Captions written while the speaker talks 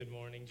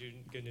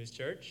Good News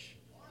Church.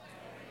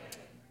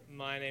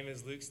 My name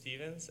is Luke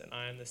Stevens, and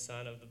I am the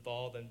son of the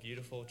bald and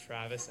beautiful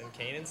Travis and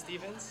Kanan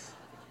Stevens.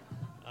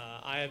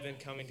 I have been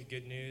coming to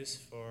Good News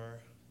for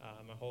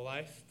my whole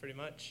life, pretty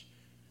much,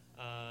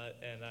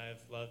 and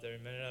I've loved every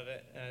minute of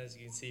it. As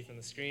you can see from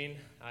the screen,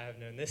 I have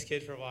known this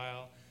kid for a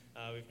while.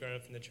 We've grown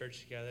up in the church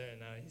together, and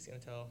now he's going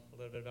to tell a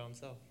little bit about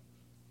himself.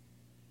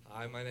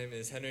 Hi, my name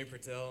is Henry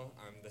Pertil.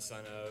 I'm the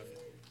son of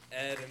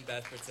Ed and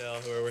Beth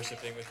Pertil, who are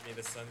worshiping with me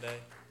this Sunday.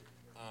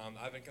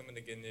 I've been coming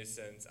to Good News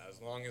since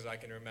as long as I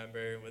can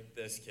remember with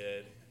this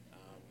kid.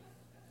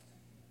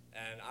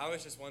 And I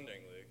was just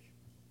wondering, Luke,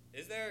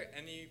 is there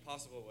any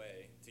possible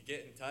way to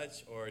get in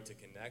touch or to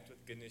connect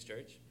with Good News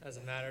Church? As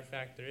a matter of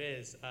fact, there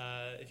is.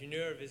 If you're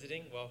new or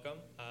visiting, welcome.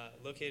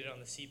 Located on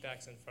the seat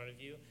backs in front of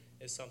you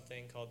is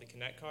something called the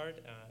Connect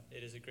Card.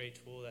 It is a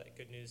great tool that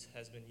Good News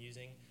has been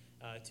using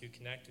to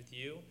connect with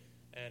you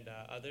and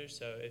others.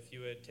 So if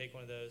you would take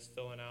one of those,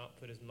 fill one out,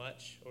 put as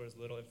much or as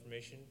little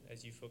information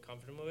as you feel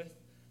comfortable with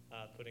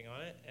putting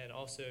on it. And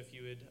also if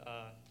you would,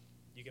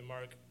 you can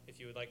mark if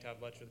you would like to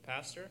have lunch with the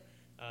pastor.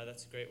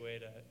 That's a great way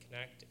to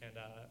connect and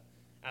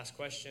ask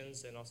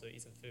questions and also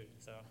eat some food.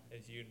 So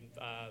if you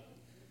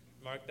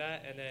mark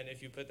that, and then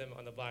if you put them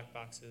on the black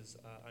boxes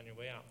on your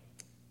way out.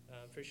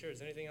 For sure. Is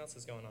there anything else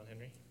that's going on,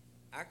 Henry?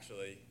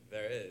 Actually,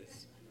 there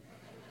is.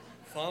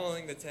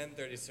 Following the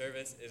 10:30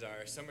 service is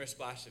our Summer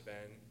Splash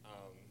event.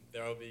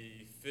 There will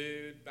be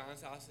food,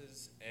 bounce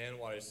houses, and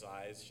water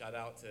slides. Shout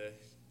out to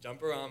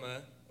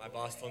Jumperama. My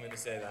boss told me to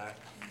say that.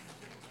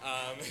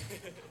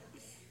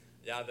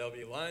 Yeah, there'll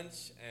be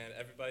lunch, and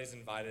everybody's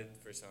invited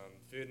for some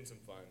food and some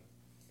fun.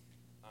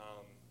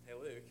 Hey,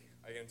 Luke,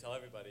 are you going to tell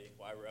everybody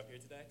why we're up here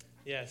today?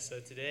 Yes, so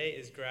today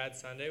is Grad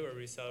Sunday, where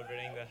we're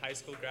celebrating the high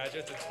school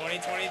graduates of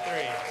 2023.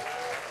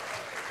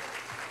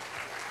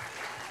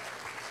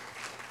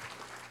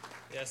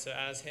 Yeah, so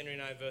as Henry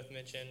and I both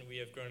mentioned, we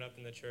have grown up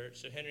in the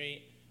church. So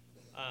Henry,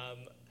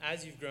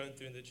 as you've grown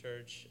through the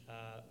church,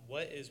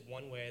 what is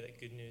one way that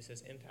Good News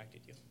has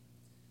impacted you?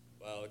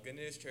 Well, Good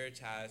News Church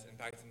has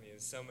impacted me in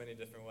so many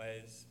different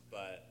ways,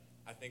 but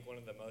I think one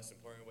of the most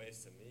important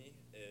ways to me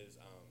is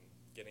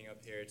getting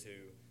up here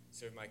to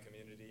serve my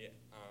community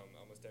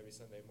almost every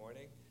Sunday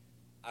morning.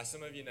 As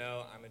some of you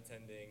know, I'm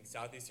attending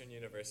Southeastern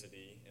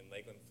University in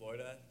Lakeland,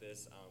 Florida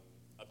this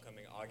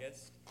upcoming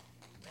August.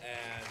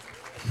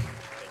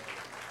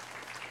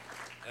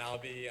 And I'll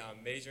be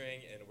majoring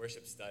in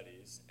worship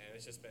studies, and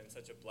it's just been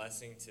such a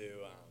blessing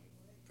to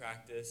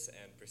practice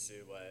and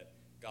pursue what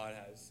God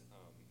has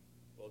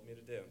willed me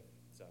to do.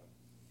 So,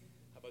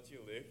 how about you,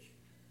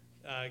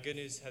 Luke? Good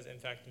News has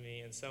impacted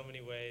me in so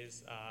many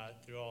ways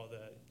through all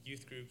the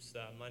youth groups,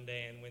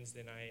 Monday and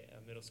Wednesday night,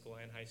 middle school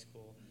and high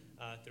school,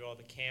 through all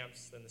the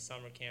camps and the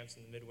summer camps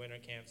and the midwinter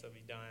camps that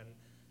we've done,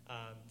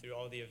 through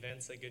all the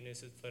events that Good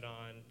News has put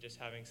on, just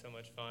having so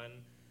much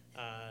fun.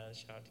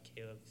 Shout out to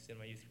Caleb, he's in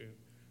my youth group.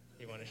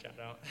 You want to shout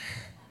out?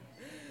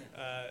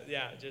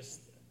 Yeah,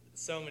 just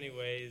so many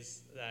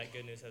ways that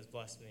Good News has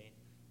blessed me.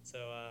 So,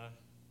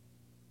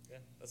 yeah.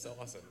 That's so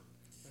awesome.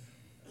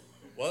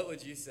 What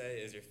would you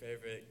say is your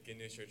favorite Good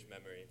News Church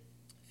memory?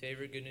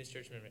 Favorite Good News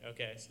Church memory?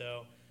 Okay,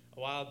 so a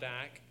while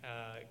back,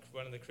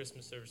 one of the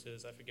Christmas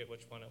services, I forget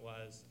which one it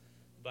was,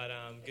 but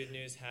Good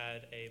News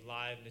had a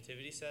live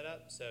nativity set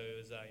up. So it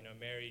was,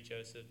 Mary,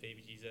 Joseph,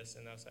 baby Jesus,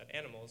 and they also had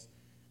animals.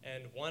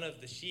 And one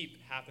of the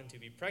sheep happened to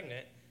be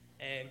pregnant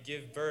and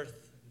give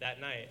birth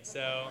that night.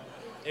 So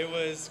it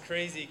was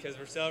crazy because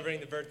we're celebrating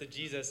the birth of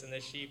Jesus, and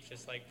the sheep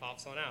just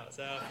pops on out.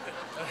 So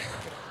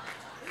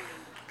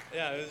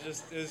yeah, it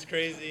was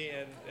crazy,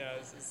 and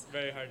it's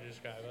very hard to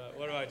describe.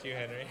 What about you,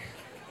 Henry?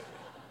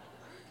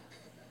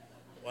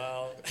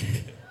 Well,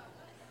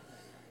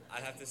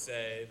 I'd have to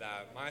say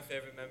that my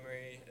favorite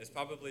memory is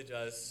probably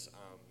just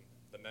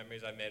the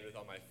memories I made with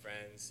all my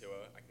friends, who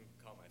I can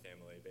call my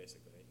family,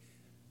 basically.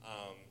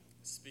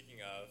 Speaking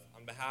of,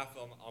 on behalf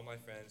of all my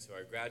friends who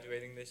are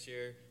graduating this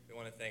year, we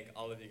want to thank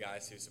all of you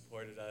guys who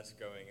supported us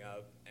growing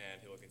up and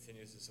who will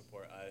continue to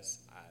support us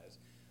as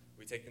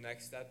we take the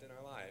next step in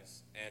our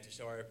lives. And to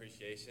show our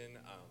appreciation,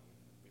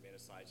 we made a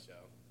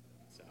slideshow.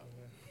 So,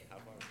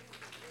 have fun.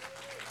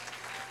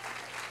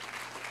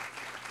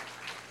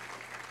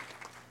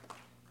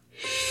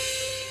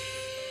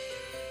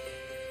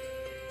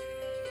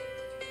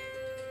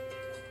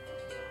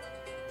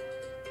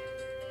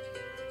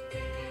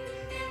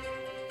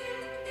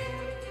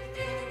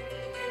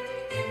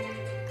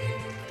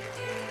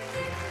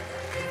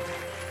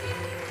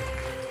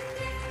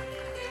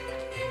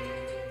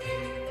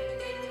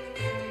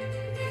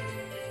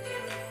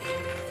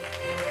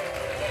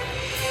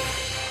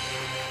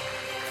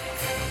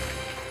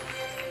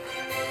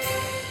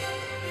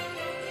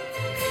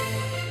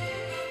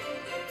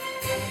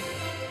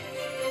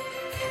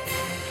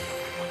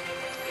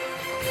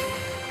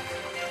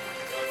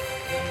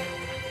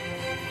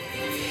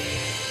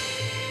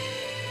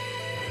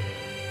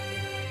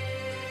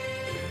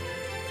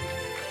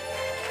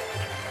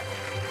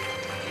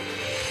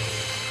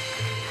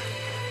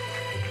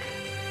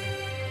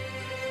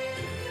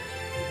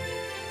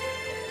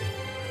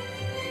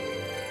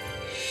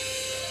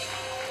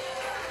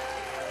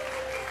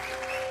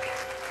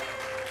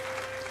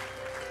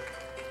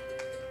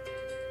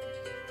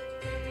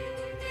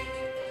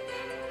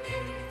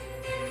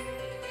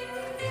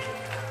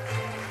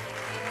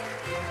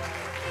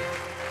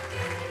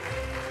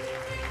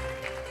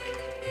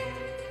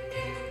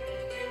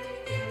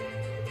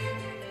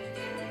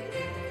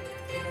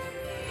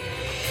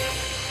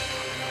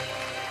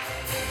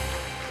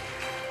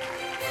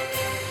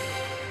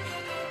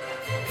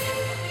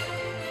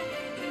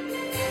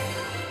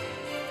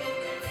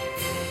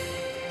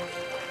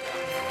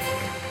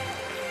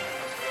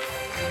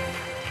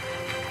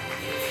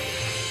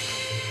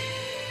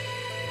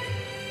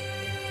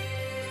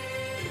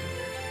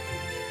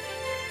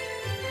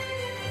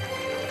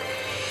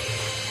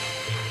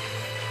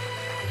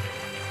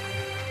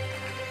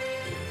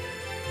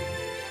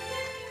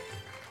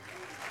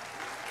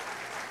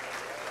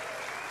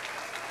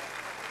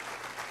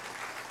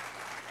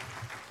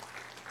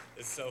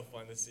 so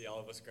fun to see all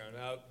of us grown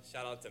up.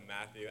 Shout out to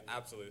Matthew,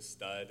 absolute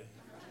stud.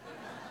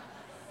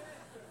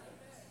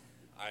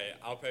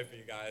 I'll pray for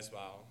you guys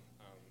while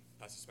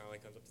Pastor Smiley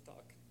comes up to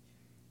talk.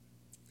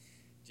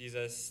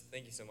 Jesus,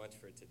 thank you so much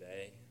for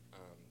today.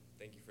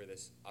 Thank you for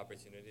this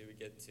opportunity we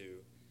get to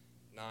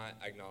not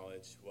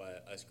acknowledge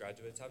what us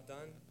graduates have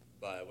done,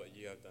 but what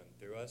you have done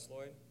through us,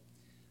 Lord.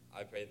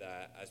 I pray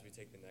that as we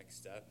take the next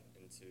step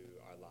into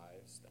our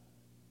lives, that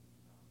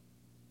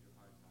through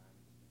hard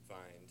times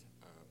find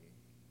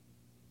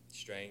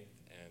strength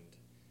and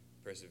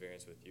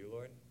perseverance with you,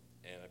 Lord.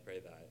 And I pray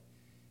that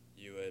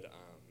you would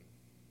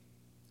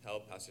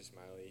help Pastor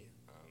Smiley,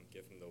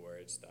 give him the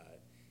words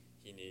that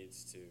he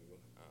needs to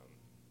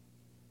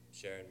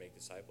share and make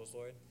disciples,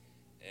 Lord.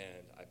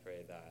 And I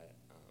pray that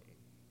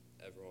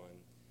everyone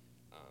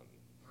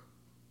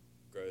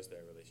grows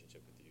their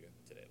relationship with you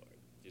today, Lord.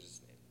 In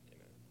Jesus' name,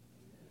 amen.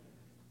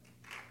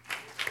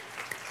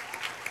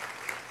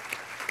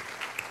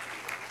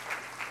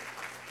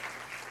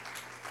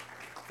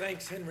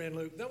 Thanks, Henry and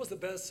Luke. That was the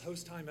best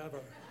host time ever.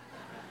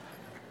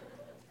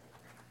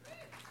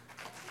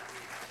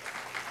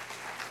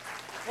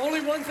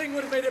 Only one thing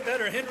would have made it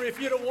better. Henry,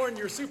 if you'd have worn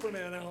your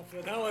Superman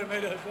outfit, that would have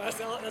made it. That's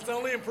the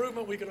only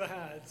improvement we could have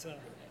had. So.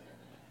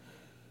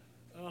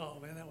 Oh,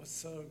 man, that was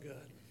so good.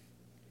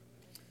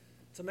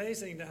 It's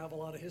amazing to have a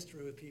lot of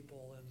history with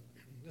people and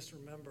just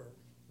remember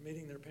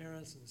meeting their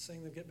parents and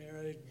seeing them get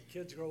married and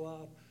kids grow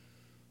up.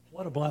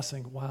 What a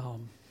blessing. Wow.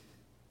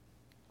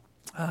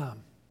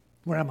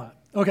 Where am I?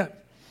 Okay.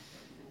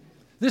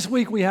 This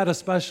week we had a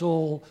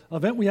special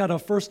event. We had a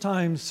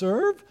first-time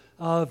serve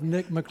of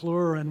Nick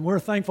McClure, and we're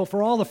thankful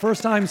for all the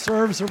first-time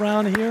serves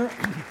around here.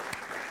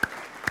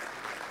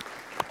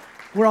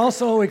 We're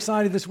also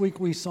excited this week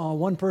we saw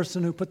one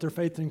person who put their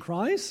faith in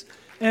Christ,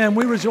 and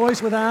we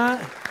rejoice with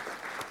that.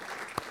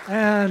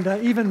 And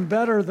even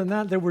better than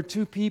that, there were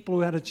two people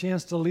who had a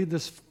chance to lead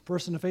this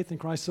person to faith in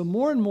Christ. So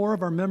more and more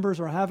of our members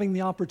are having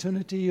the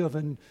opportunity of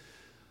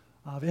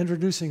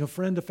introducing a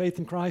friend to faith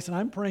in Christ, and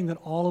I'm praying that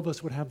all of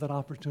us would have that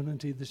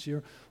opportunity this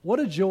year. What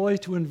a joy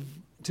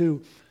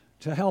to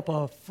help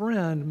a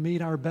friend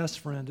meet our best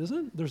friend,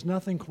 isn't it? There's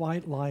nothing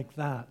quite like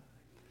that.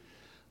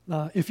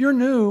 If you're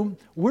new,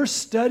 we're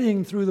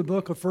studying through the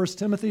book of 1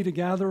 Timothy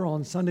together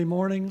on Sunday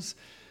mornings,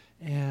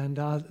 and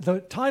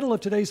the title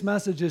of today's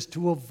message is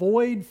To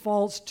Avoid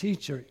False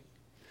Teaching.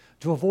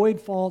 To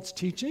avoid false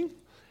teaching.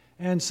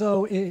 And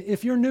so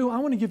if you're new, I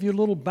want to give you a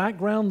little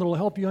background that will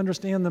help you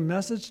understand the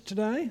message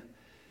today.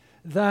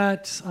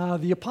 That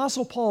the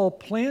Apostle Paul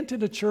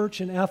planted a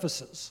church in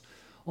Ephesus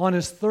on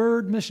his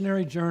third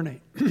missionary journey.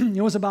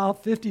 It was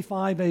about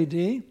 55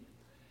 AD.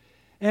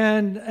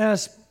 And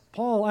as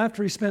Paul,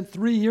 after he spent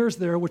 3 years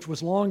there, which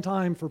was a long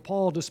time for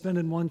Paul to spend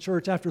in one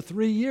church, after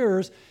 3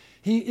 years,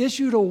 he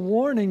issued a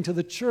warning to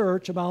the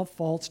church about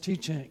false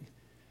teaching.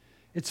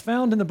 It's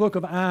found in the book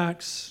of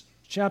Acts,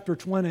 chapter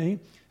 20. If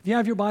you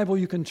have your Bible,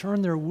 you can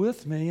turn there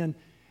with me, and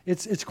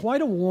it's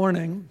quite a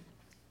warning.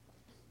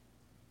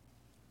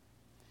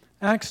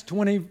 Acts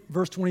 20,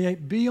 verse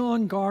 28, be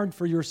on guard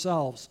for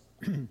yourselves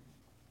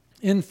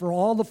and for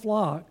all the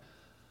flock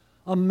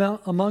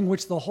among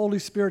which the Holy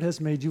Spirit has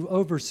made you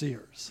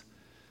overseers.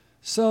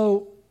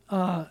 So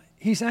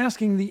he's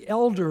asking the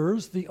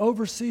elders, the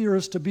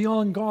overseers, to be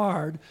on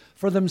guard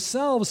for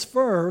themselves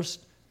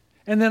first,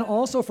 and then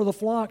also for the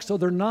flock, so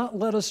they're not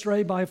led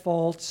astray by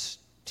false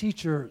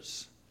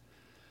teachers.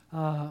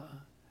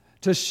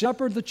 To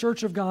shepherd the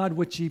church of God,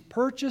 which he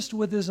purchased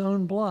with his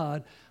own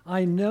blood.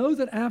 I know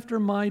that after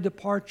my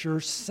departure,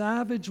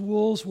 savage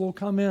wolves will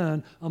come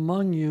in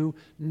among you,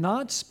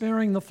 not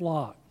sparing the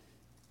flock.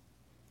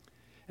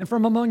 And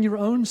from among your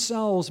own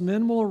selves,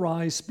 men will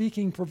arise,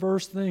 speaking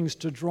perverse things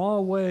to draw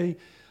away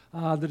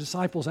the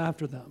disciples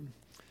after them.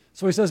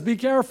 So he says, be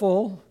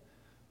careful,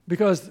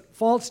 because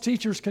false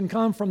teachers can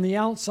come from the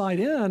outside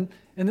in,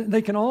 and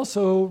they can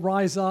also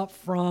rise up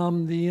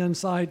from the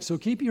inside. So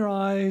keep your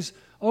eyes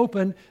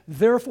open.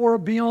 Therefore,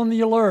 be on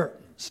the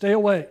alert. Stay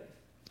awake.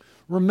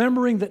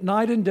 Remembering that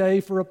night and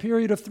day, for a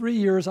period of 3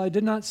 years, I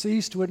did not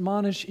cease to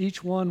admonish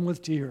each one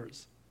with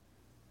tears.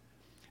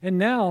 And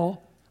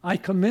now I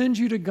commend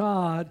you to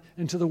God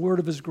and to the word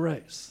of his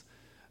grace.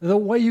 The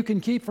way you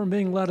can keep from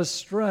being led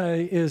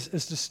astray is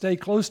to stay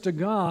close to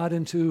God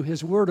and to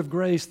his word of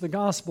grace, the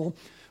gospel,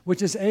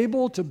 which is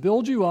able to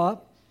build you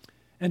up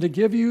and to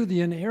give you the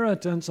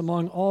inheritance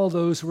among all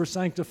those who are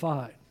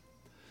sanctified.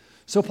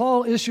 So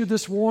Paul issued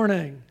this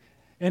warning,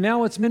 and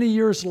now it's many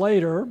years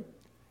later,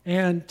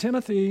 and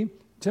Timothy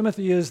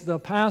is the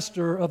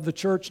pastor of the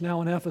church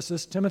now in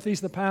Ephesus. Timothy's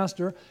the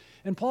pastor,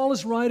 and Paul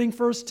is writing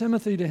 1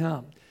 Timothy to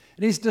him.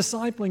 And he's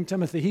discipling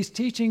Timothy. He's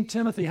teaching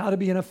Timothy how to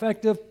be an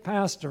effective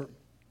pastor,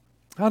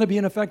 how to be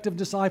an effective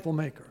disciple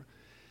maker.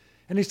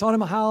 And he's taught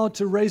him how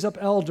to raise up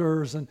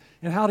elders and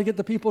how to get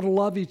the people to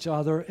love each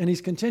other. And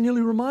he's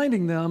continually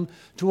reminding them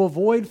to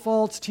avoid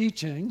false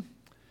teaching.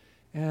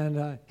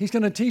 And he's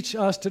going to teach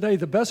us today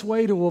the best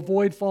way to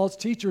avoid false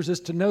teachers is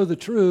to know the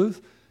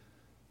truth.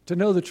 To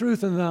know the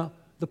truth. And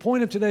the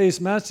point of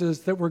today's message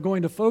that we're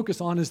going to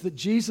focus on is that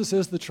Jesus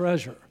is the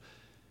treasure.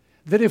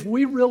 that if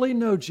we really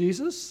know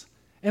Jesus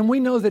and we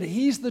know that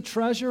he's the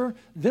treasure,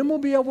 then we'll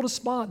be able to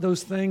spot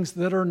those things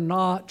that are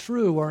not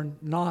true or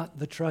not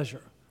the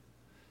treasure.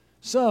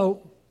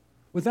 So,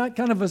 with that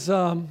kind of as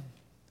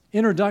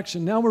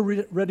introduction, now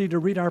we're ready to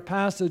read our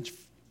passage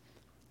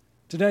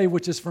today,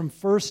 which is from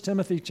 1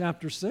 Timothy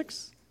chapter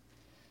 6.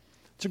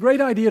 It's a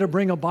great idea to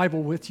bring a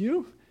Bible with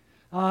you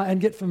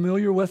and get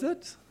familiar with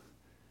it.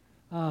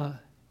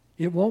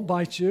 It won't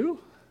bite you,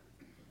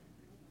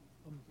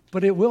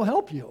 but it will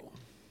help you.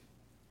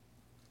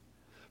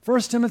 1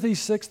 Timothy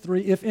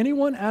 6:3, if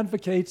anyone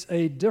advocates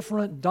a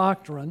different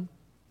doctrine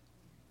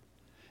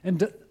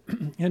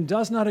and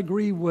does not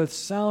agree with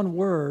sound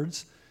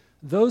words,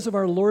 those of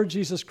our Lord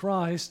Jesus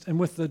Christ, and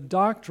with the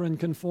doctrine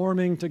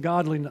conforming to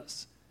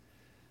godliness.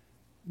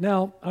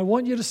 Now, I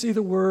want you to see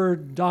the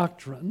word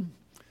doctrine.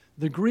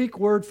 The Greek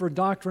word for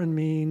doctrine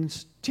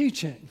means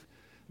teaching.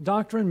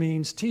 Doctrine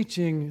means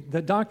teaching.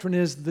 The doctrine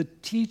is the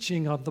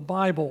teaching of the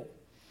Bible.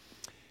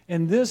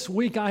 And this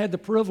week I had the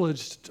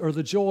privilege or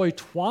the joy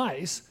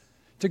twice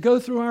to go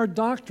through our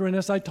doctrine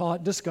as I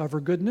taught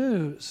Discover Good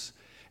News.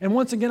 And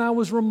once again, I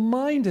was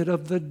reminded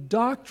of the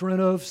doctrine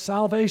of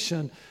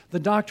salvation, the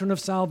doctrine of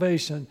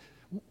salvation.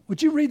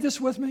 Would you read this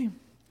with me?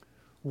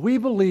 We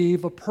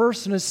believe a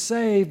person is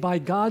saved by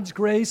God's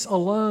grace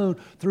alone,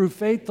 through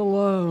faith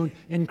alone,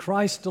 in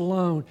Christ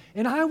alone.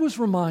 And I was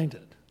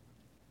reminded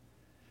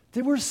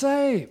that we're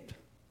saved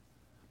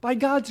by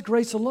God's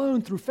grace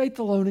alone, through faith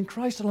alone, in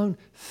Christ alone.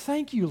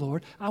 Thank you,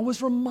 Lord. I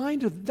was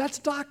reminded that's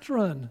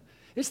doctrine.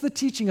 It's the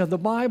teaching of the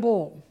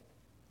Bible.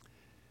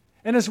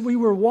 And as we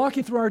were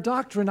walking through our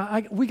doctrine,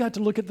 we got to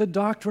look at the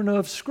doctrine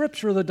of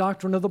Scripture, the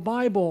doctrine of the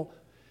Bible,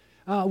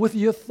 with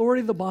the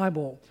authority of the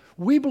Bible.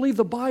 We believe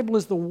the Bible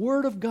is the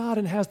Word of God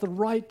and has the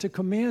right to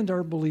command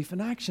our belief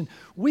and action.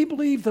 We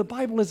believe the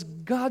Bible is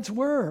God's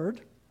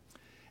Word,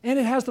 and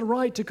it has the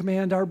right to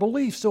command our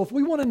belief. So if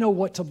we want to know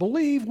what to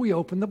believe, we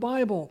open the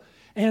Bible.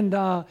 And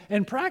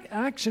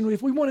action,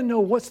 if we want to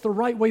know what's the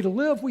right way to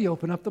live, we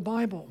open up the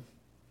Bible.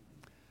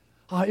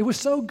 It was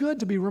so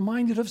good to be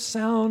reminded of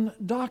sound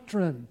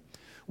doctrine.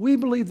 We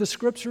believe the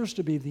Scriptures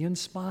to be the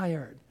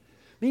inspired.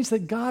 It means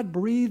that God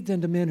breathed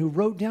into men who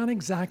wrote down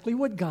exactly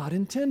what God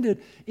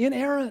intended,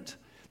 inerrant.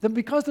 That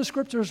because the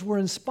Scriptures were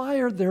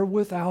inspired, they're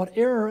without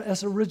error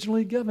as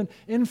originally given,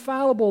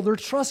 infallible, they're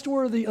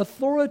trustworthy,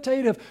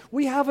 authoritative.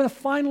 We have a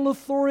final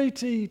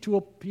authority to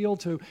appeal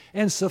to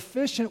and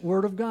sufficient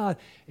Word of God.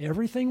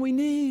 Everything we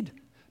need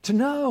to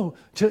know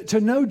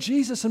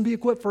Jesus and be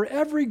equipped for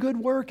every good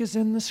work is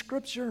in the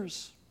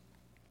Scriptures.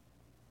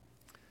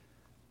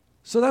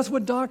 So that's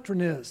what doctrine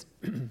is.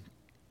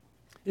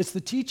 It's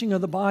the teaching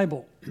of the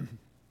Bible.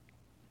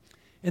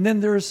 And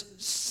then there's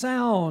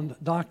sound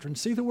doctrine.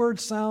 See the word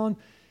sound?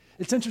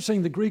 It's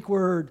interesting, the Greek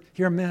word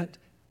here meant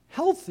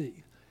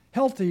healthy,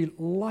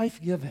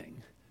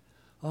 life-giving.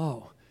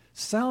 Oh,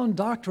 sound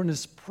doctrine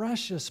is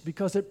precious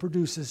because it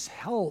produces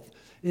health.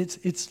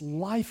 It's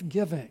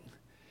life-giving.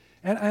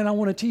 And I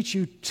want to teach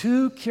you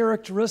two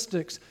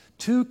characteristics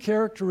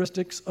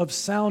of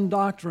sound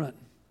doctrine.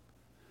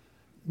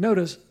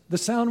 Notice, the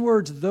sound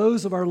words,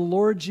 those of our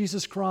Lord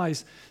Jesus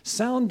Christ.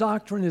 Sound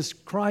doctrine is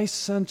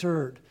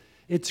Christ-centered.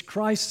 It's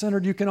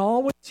Christ-centered. You can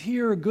always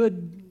hear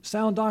good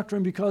sound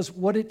doctrine because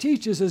what it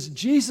teaches is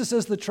Jesus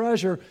is the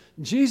treasure,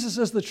 Jesus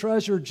is the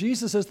treasure,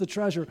 Jesus is the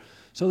treasure.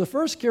 So the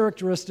first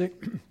characteristic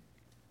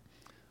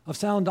of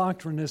sound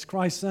doctrine is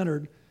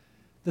Christ-centered.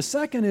 The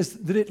second is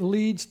that it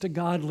leads to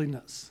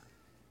godliness.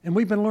 And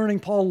we've been learning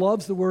Paul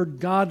loves the word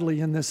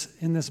godly in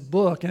this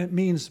book, and it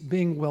means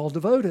being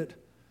well-devoted.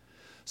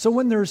 So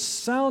when there's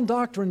sound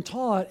doctrine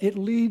taught, it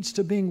leads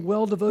to being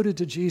well-devoted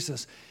to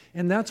Jesus.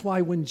 And that's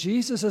why when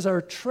Jesus is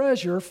our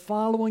treasure,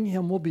 following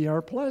him will be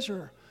our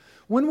pleasure.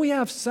 When we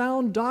have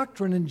sound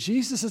doctrine and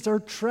Jesus is our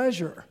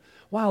treasure,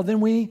 wow, then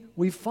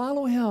we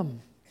follow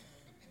him.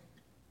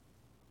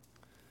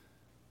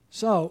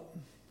 So,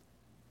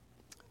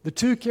 the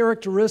two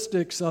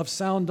characteristics of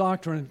sound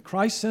doctrine,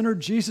 Christ-centered,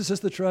 Jesus is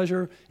the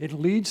treasure, it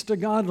leads to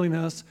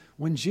godliness.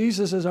 When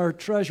Jesus is our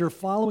treasure,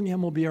 following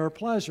him will be our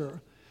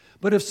pleasure.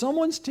 But if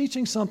someone's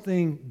teaching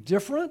something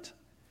different,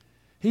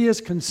 he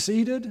is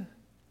conceited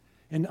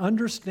and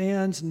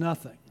understands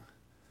nothing.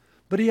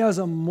 But he has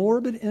a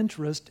morbid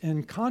interest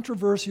in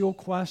controversial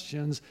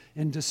questions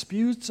and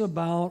disputes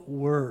about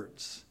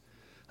words.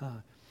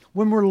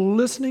 When we're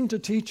listening to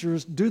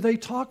teachers, do they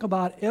talk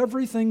about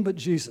everything but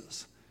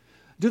Jesus?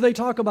 Do they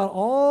talk about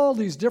all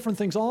these different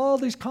things, all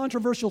these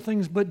controversial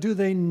things, but do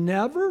they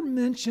never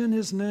mention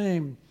his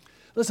name?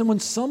 Listen, when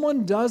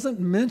someone doesn't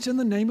mention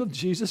the name of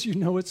Jesus, you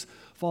know it's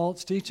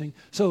false teaching.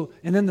 So,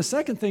 and then the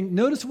second thing,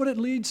 notice what it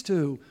leads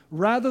to.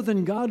 Rather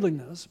than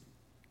godliness,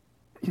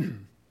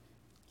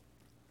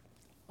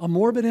 a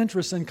morbid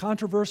interest in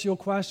controversial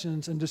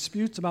questions and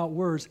disputes about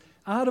words,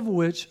 out of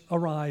which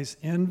arise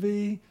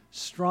envy,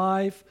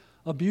 strife,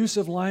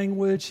 abusive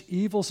language,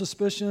 evil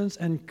suspicions,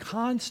 and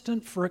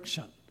constant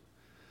friction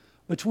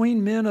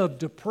between men of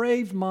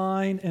depraved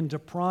mind and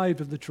deprived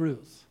of the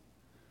truth.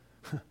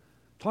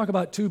 Talk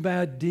about two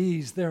bad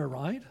D's there,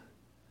 right?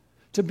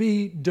 To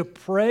be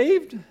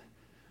depraved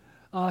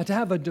to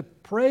have a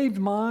depraved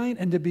mind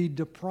and to be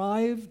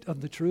deprived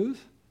of the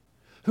truth,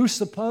 who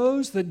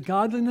suppose that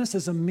godliness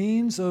is a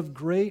means of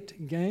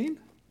great gain.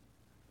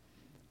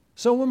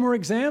 So when we're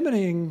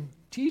examining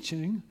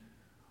teaching,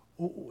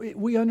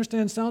 we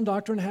understand sound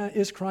doctrine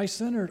is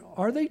Christ-centered.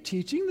 Are they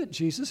teaching that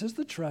Jesus is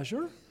the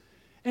treasure?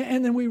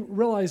 And then we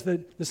realize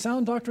that the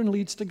sound doctrine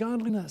leads to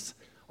godliness.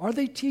 Are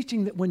they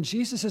teaching that when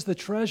Jesus is the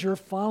treasure,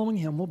 following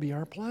him will be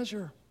our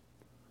pleasure?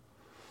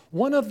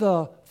 One of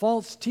the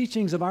false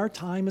teachings of our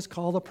time is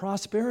called the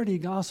prosperity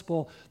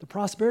gospel. The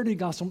prosperity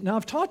gospel. Now,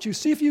 I've taught you,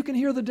 see if you can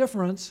hear the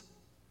difference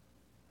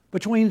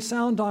between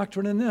sound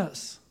doctrine and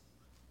this.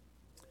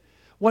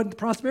 What the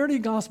prosperity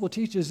gospel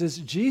teaches is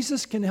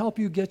Jesus can help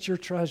you get your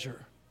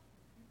treasure.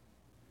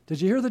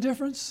 Did you hear the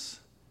difference?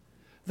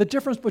 The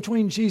difference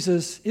between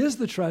Jesus is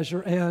the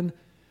treasure and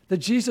that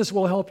Jesus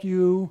will help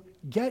you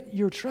get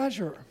your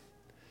treasure.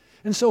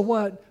 And so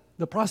what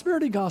the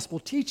prosperity gospel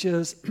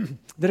teaches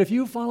that if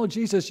you follow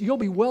Jesus, you'll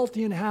be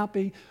wealthy and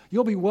happy,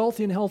 you'll be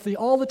wealthy and healthy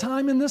all the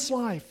time in this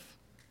life.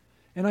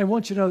 And I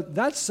want you to know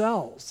that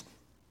sells.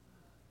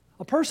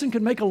 A person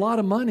can make a lot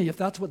of money if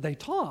that's what they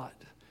taught.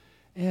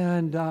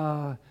 And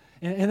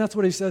that's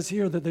what he says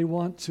here, that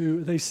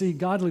they see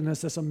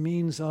godliness as a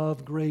means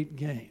of great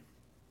gain.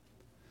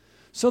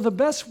 So the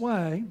best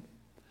way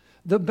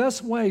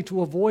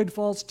to avoid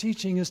false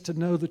teaching is to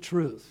know the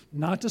truth.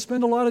 Not to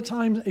spend a lot of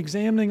time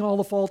examining all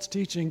the false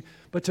teaching,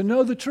 but to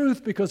know the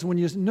truth, because when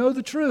you know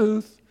the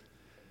truth,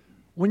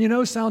 when you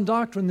know sound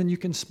doctrine, then you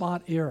can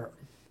spot error.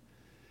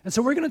 And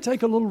so we're going to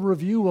take a little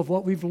review of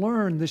what we've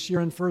learned this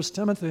year in 1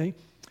 Timothy,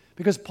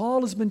 because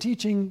Paul has been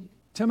teaching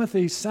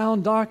Timothy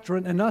sound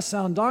doctrine and us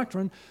sound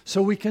doctrine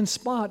so we can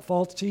spot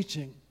false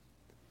teaching.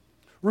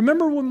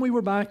 Remember when we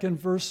were back in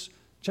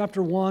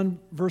chapter 1,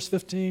 verse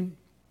 15,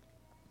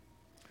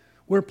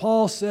 where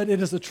Paul said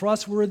it is a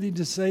trustworthy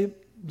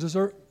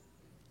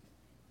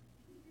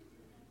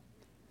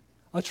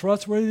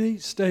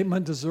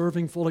statement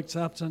deserving full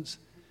acceptance.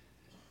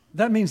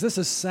 That means this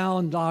is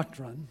sound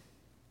doctrine.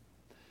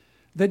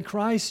 That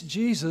Christ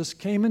Jesus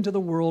came into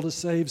the world to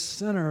save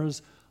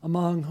sinners,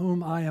 among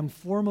whom I am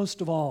foremost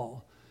of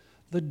all.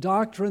 The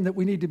doctrine that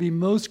we need to be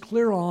most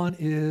clear on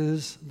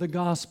is the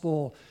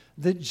gospel,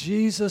 that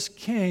Jesus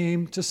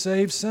came to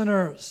save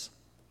sinners.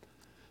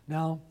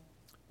 Now,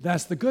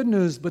 that's the good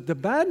news, but the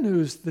bad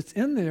news that's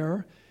in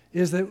there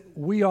is that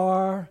we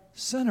are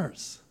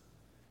sinners.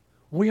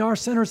 We are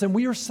sinners, and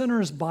we are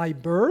sinners by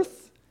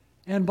birth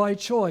and by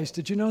choice.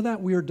 Did you know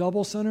that? We are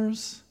double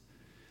sinners.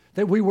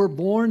 That we were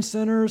born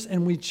sinners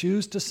and we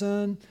choose to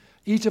sin.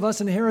 Each of us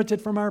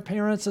inherited from our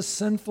parents a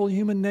sinful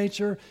human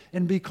nature,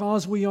 and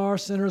because we are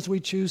sinners, we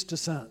choose to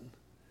sin.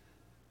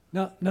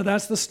 Now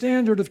that's the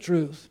standard of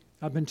truth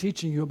I've been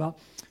teaching you about.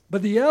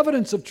 But the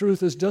evidence of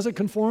truth is, does it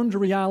conform to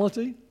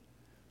reality?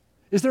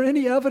 Is there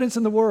any evidence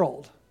in the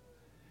world?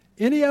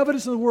 Any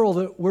evidence in the world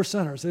that we're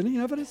sinners? Any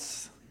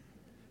evidence?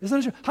 Isn't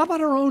it true? How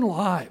about our own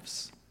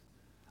lives?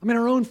 I mean,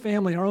 our own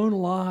family, our own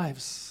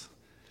lives.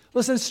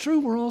 Listen, it's true,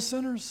 we're all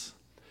sinners.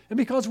 And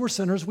because we're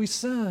sinners, we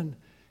sin.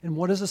 And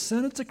what is a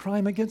sin? It's a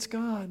crime against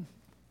God.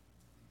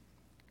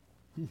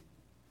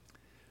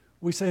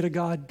 We say to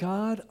God,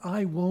 God,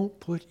 I won't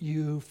put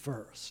you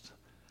first.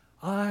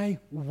 I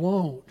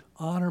won't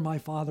honor my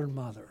father and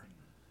mother.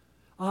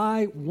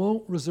 I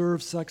won't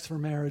reserve sex for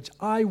marriage.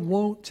 I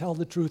won't tell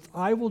the truth.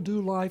 I will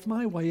do life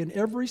my way. And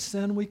every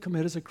sin we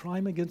commit is a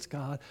crime against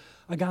God,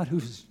 a God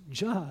who's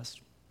just,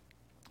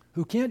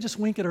 who can't just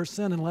wink at our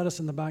sin and let us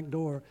in the back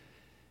door.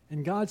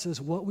 And God says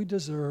what we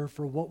deserve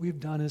for what we've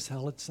done is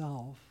hell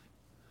itself.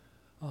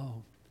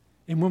 Oh,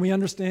 and when we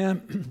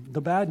understand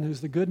the bad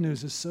news, the good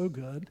news is so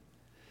good,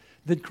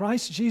 that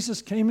Christ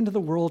Jesus came into the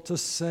world to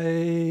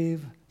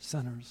save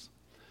sinners.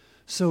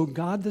 So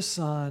God the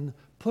Son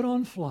put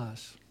on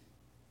flesh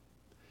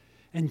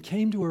and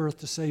came to earth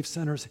to save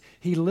sinners.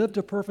 He lived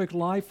a perfect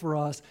life for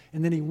us,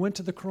 and then he went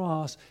to the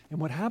cross, and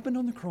what happened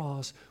on the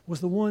cross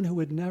was the one who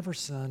had never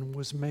sinned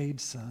was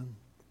made sin.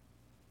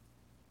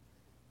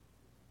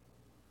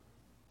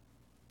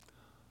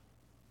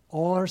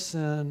 All our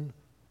sin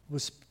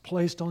was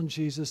placed on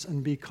Jesus,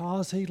 and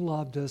because he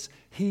loved us,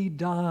 he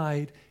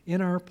died in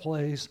our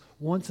place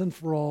once and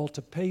for all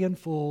to pay in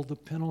full the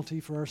penalty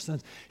for our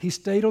sins. He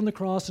stayed on the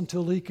cross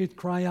until he could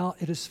cry out,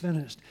 "It is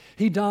finished."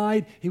 He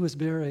died, he was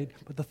buried,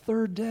 but the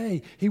third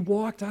day he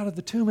walked out of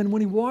the tomb, and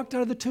when he walked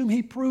out of the tomb,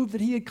 he proved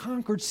that he had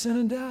conquered sin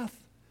and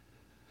death.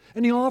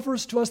 And he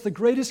offers to us the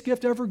greatest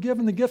gift ever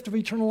given, the gift of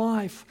eternal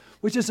life,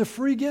 which is a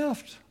free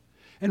gift.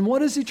 And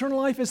what is eternal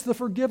life? It's the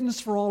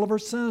forgiveness for all of our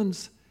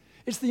sins.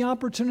 It's the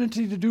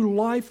opportunity to do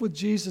life with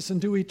Jesus and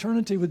do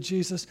eternity with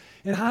Jesus.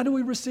 And how do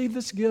we receive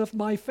this gift?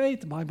 By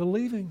faith, by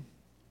believing.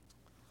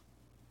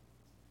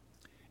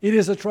 It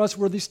is a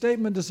trustworthy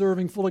statement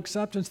deserving full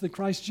acceptance that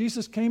Christ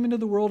Jesus came into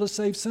the world to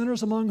save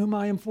sinners, among whom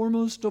I am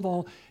foremost of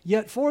all.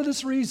 Yet for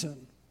this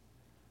reason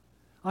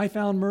I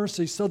found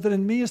mercy, so that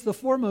in me as the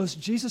foremost,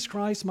 Jesus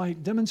Christ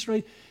might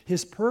demonstrate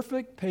his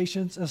perfect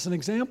patience as an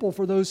example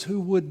for those who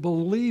would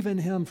believe in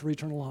him for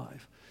eternal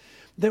life.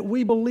 That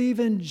we believe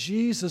in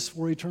Jesus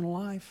for eternal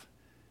life.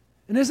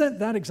 And isn't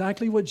that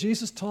exactly what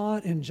Jesus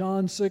taught in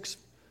John 6,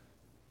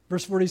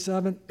 verse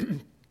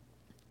 47?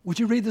 Would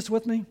you read this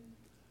with me?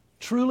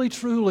 Truly,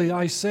 truly,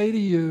 I say to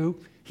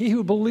you, he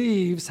who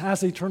believes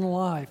has eternal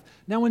life.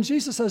 Now, when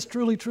Jesus says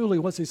truly, truly,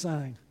 what's he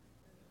saying?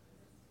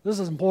 This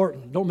is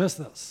important. Don't miss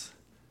this.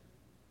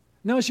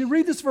 Now, as you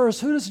read this verse,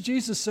 who does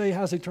Jesus say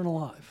has eternal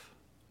life?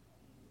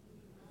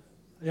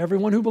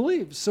 Everyone who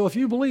believes. So if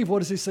you believe, what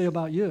does he say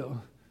about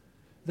you?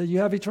 That you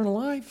have eternal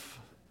life.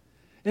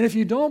 And if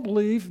you don't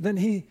believe, then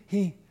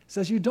he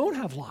says you don't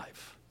have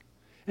life.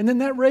 And then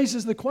that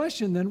raises the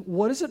question, then,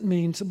 what does it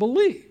mean to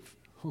believe?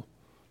 Oh,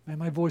 man,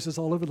 my voice is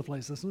all over the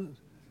place, isn't it?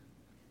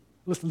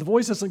 Listen, the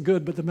voice isn't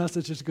good, but the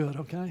message is good,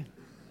 okay?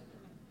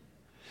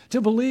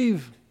 To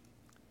believe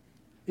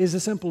is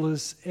as simple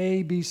as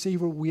A, B, C,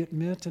 where we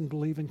admit and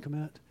believe and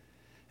commit.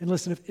 And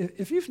listen,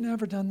 if you've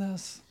never done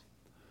this,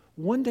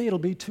 one day it'll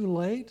be too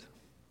late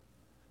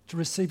to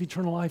receive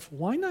eternal life.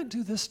 Why not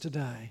do this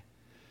today?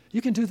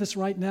 You can do this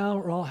right now,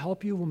 or I'll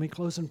help you when we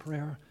close in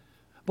prayer.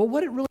 But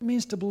what it really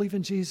means to believe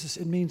in Jesus,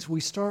 it means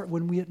we start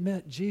when we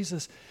admit,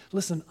 Jesus,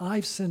 listen,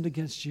 I've sinned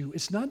against you.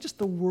 It's not just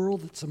the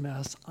world that's a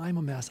mess. I'm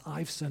a mess.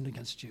 I've sinned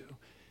against you.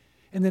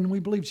 And then we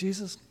believe,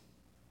 Jesus,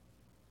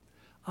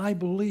 I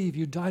believe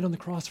you died on the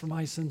cross for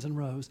my sins and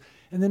rose.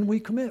 And then we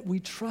commit. We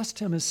trust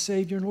him as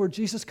Savior and Lord.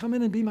 Jesus, come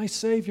in and be my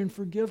Savior and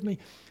forgive me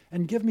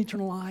and give me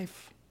eternal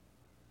life.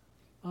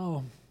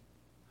 Oh,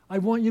 I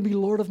want you to be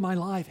Lord of my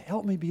life.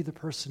 Help me be the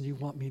person you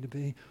want me to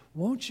be.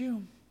 Won't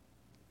you?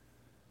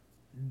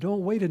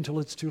 Don't wait until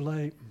it's too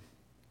late.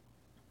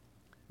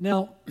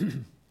 Now,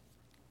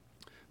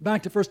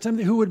 back to 1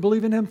 Timothy, who would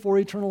believe in him for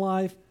eternal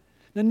life?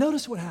 Now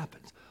notice what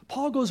happens.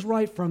 Paul goes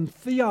right from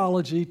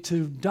theology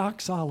to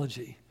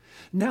doxology.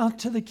 Now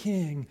to the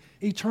King,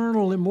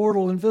 eternal,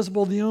 immortal,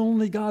 invisible, the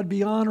only God,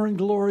 be honor and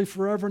glory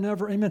forever and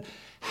ever. Amen.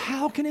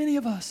 How can any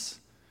of us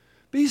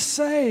be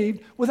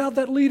saved without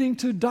that leading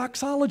to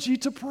doxology,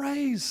 to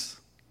praise?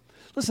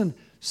 Listen,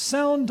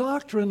 sound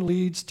doctrine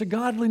leads to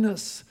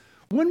godliness.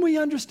 When we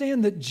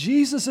understand that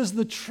Jesus is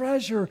the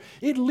treasure,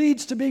 it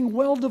leads to being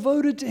well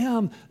devoted to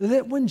him.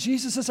 That when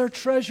Jesus is our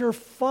treasure,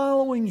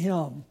 following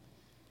him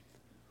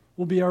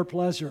will be our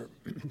pleasure.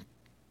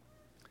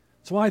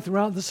 That's why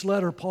throughout this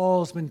letter,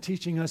 Paul has been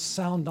teaching us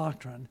sound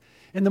doctrine.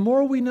 And the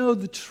more we know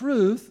the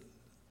truth,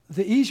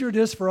 the easier it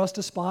is for us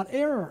to spot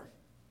error.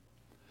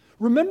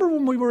 Remember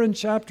when we were in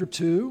chapter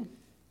 2?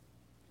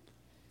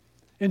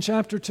 In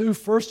chapter 2,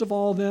 first of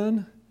all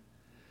then,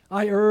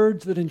 I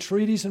urge that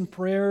entreaties and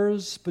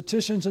prayers,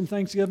 petitions and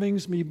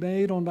thanksgivings be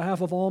made on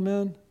behalf of all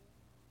men.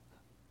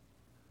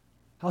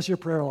 How's your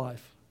prayer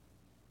life?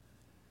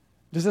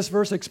 Does this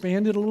verse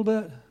expand it a little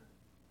bit?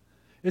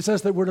 It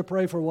says that we're to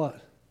pray for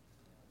what?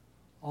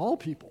 All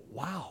people.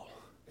 Wow.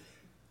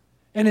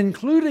 And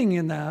including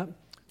in that,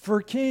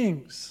 for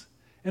kings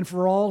and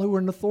for all who are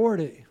in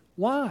authority.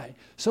 Why?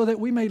 So that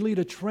we may lead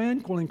a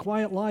tranquil and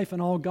quiet life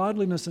in all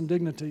godliness and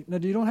dignity. Now,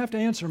 you don't have to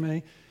answer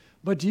me,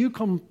 but do you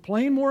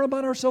complain more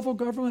about our civil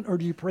government, or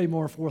do you pray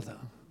more for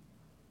them?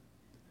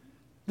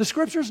 The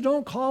scriptures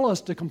don't call us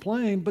to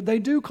complain, but they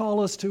do call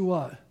us to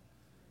what?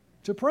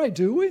 To pray,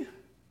 do we?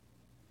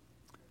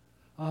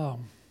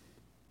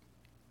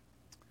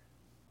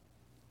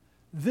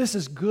 This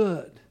is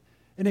good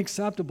and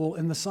acceptable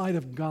in the sight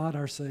of God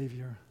our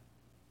Savior.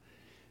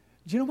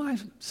 Do you know why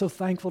I'm so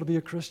thankful to be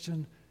a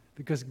Christian?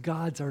 Because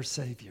God's our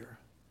Savior.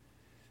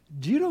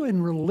 Do you know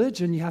in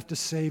religion you have to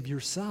save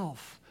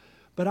yourself?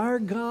 But our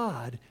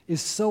God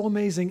is so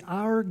amazing.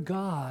 Our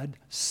God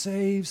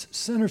saves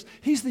sinners.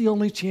 He's the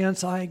only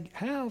chance I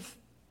have.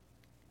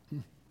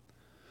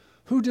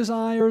 Who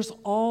desires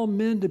all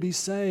men to be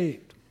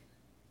saved?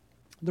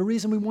 The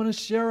reason we want to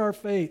share our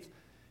faith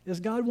is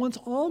God wants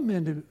all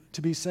men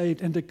to be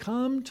saved and to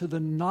come to the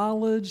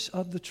knowledge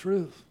of the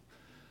truth.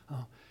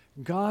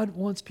 God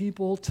wants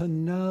people to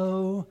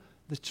know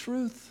the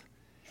truth,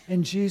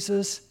 and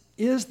Jesus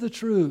is the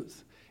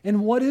truth.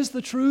 And what is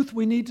the truth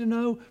we need to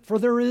know? For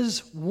there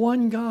is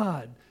one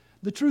God.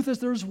 The truth is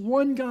there's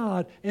one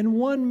God and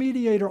one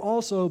mediator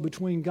also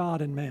between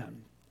God and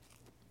man.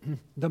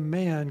 The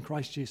man,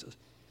 Christ Jesus.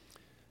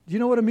 Do you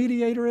know what a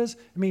mediator is?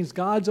 It means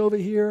God's over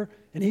here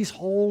and he's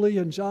holy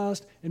and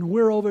just, and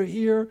we're over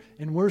here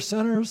and we're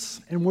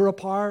sinners and we're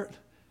apart.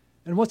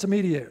 And what's a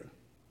mediator?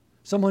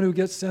 Someone who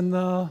gets in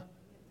the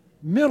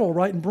middle,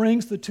 right, and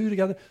brings the two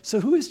together. So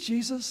who is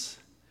Jesus?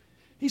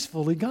 He's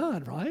fully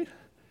God, right?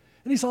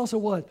 And he's also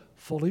what?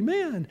 Fully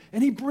man.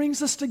 And he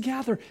brings us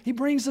together. He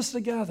brings us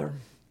together.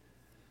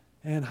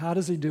 And how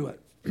does he do it?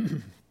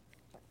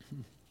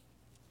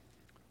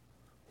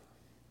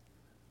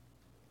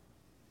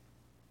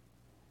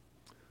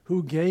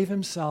 Who gave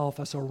himself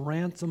as a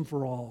ransom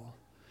for all,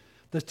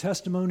 the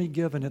testimony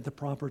given at the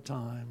proper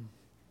time.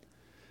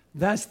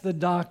 That's the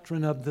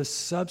doctrine of the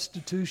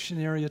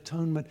substitutionary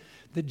atonement,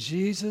 that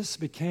Jesus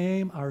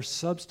became our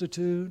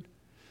substitute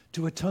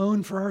to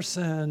atone for our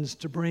sins,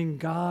 to bring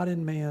God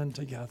and man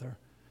together.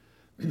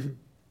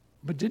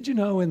 But did you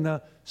know in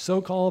the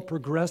so-called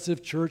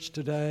progressive church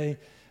today,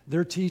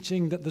 they're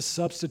teaching that the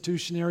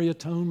substitutionary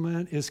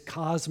atonement is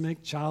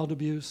cosmic child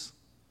abuse?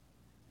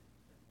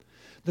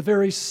 The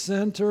very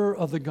center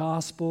of the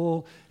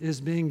gospel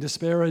is being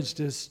disparaged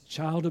as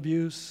child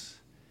abuse.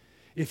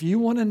 If you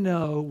want to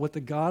know what the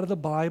God of the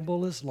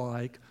Bible is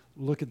like,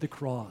 look at the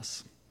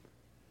cross.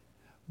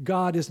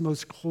 God is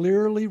most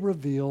clearly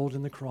revealed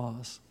in the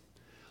cross.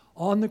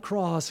 On the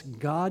cross,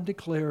 God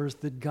declares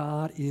that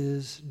God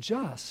is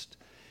just,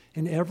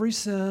 and every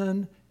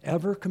sin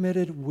ever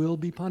committed will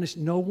be punished.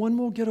 No one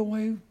will get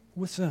away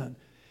with sin.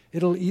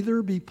 It'll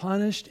either be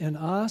punished in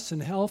us in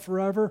hell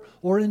forever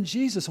or in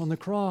Jesus on the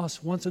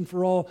cross once and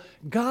for all.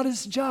 God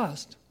is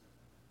just.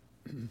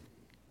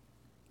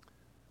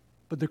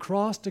 But the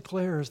cross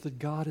declares that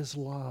God is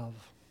love.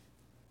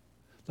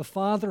 The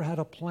Father had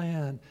a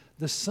plan.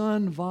 The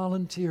Son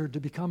volunteered to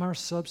become our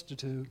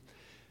substitute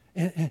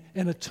and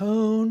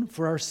atone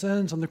for our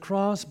sins on the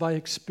cross by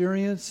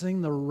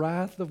experiencing the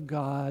wrath of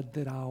God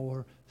that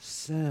our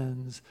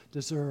sins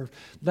deserved.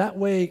 That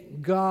way,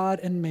 God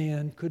and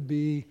man could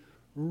be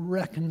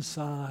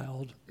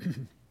reconciled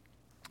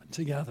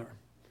together.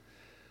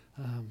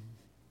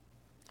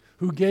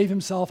 Who gave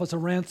himself as a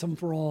ransom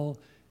for all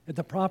at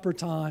the proper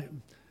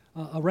time,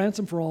 a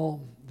ransom for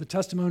all, the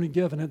testimony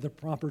given at the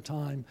proper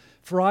time.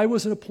 For I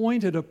was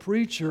appointed a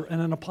preacher and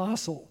an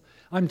apostle.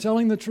 I'm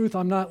telling the truth,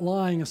 I'm not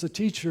lying, as a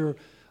teacher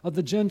of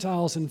the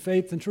Gentiles in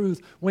faith and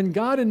truth. When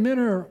God and men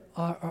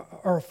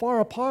are far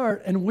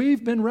apart and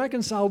we've been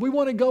reconciled, we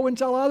want to go and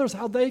tell others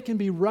how they can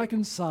be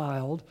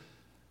reconciled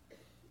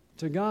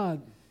to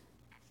God.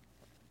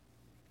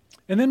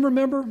 And then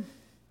remember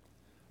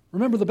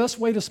the best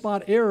way to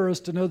spot error is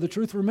to know the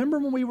truth. Remember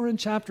when we were in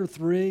chapter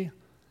 3,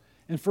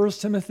 in 1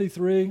 Timothy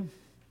 3,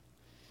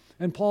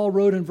 and Paul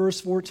wrote in verse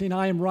 14,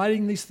 I am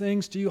writing these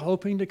things to you,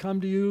 hoping to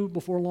come to you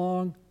before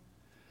long.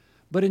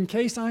 But in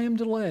case I am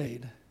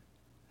delayed,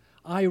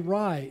 I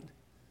write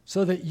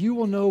so that you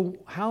will know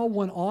how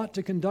one ought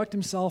to conduct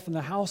himself in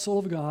the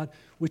household of God,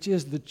 which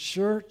is the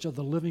church of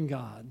the living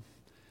God,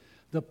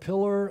 the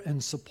pillar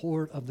and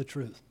support of the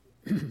truth.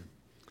 And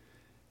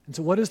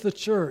so what is the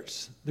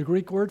church? The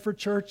Greek word for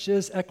church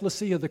is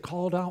ekklesia, the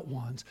called out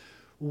ones.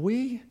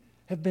 We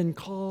have been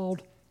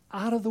called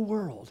out of the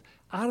world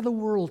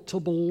to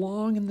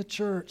belong in the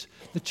church.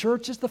 The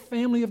church is the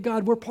family of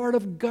God. We're part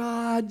of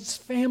God's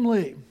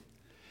family.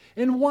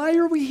 And why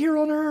are we here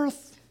on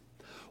earth?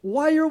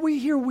 Why are we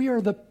here? We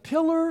are the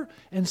pillar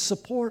and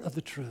support of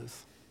the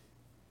truth.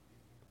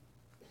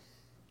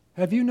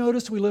 Have you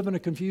noticed we live in a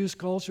confused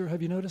culture?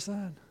 Have you noticed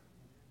that?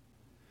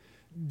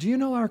 Do you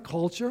know our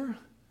culture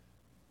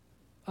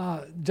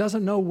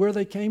doesn't know where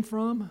they came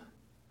from,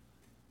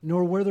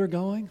 nor where they're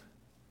going?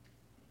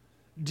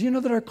 Do you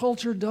know that our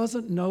culture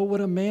doesn't know what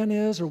a man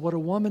is or what a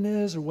woman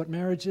is or what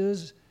marriage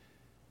is?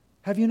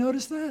 Have you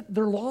noticed that?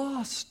 They're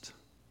lost.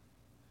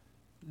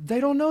 They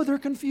don't know. They're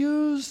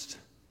confused.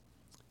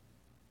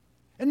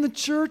 And the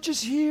church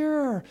is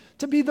here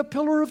to be the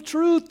pillar of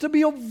truth, to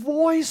be a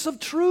voice of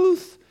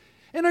truth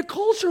in a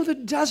culture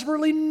that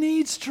desperately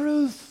needs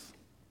truth.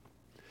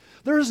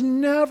 There's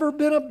never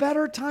been a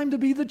better time to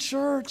be the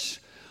church,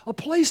 a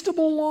place to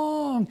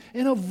belong,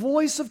 and a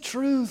voice of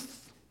truth.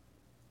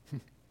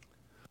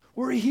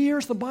 We're here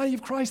as the body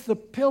of Christ, the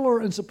pillar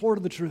and support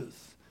of the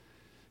truth.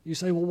 You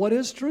say, well, what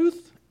is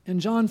truth? In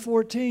John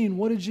 14,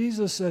 what did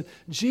Jesus say?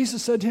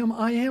 Jesus said to him,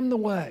 I am the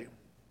way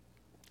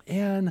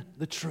and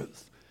the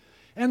truth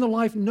and the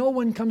life. No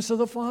one comes to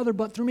the Father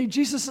but through me.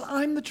 Jesus said,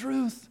 I'm the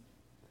truth.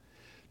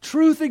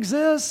 Truth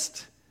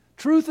exists.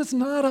 Truth is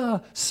not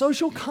a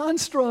social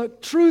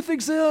construct. Truth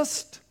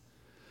exists.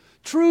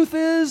 Truth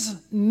is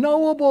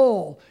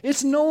knowable.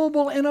 It's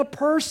knowable in a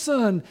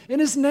person, and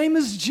his name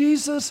is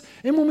Jesus.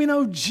 And when we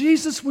know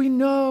Jesus, we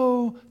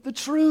know the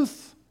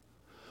truth.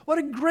 What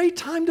a great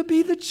time to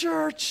be the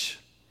church.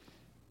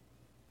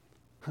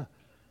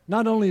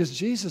 Not only is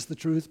Jesus the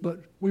truth, but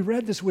we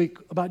read this week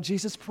about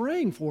Jesus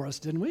praying for us,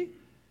 didn't we?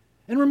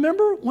 And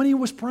remember when he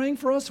was praying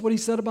for us, what he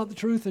said about the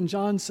truth in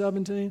John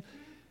 17?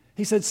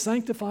 He said,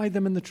 sanctify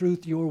them in the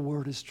truth, your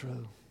word is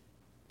true.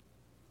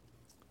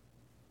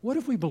 What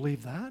if we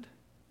believe that?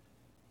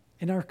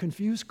 In our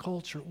confused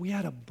culture, we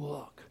had a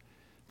book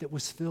that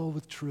was filled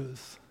with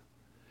truth.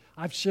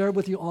 I've shared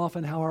with you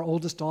often how our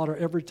oldest daughter,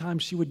 every time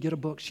she would get a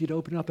book, she'd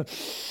open it up and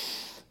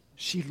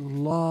she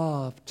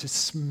loved to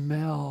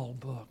smell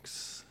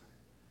books.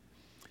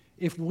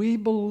 If we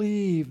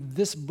believed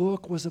this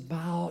book was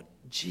about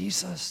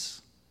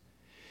Jesus,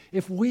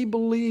 if we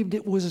believed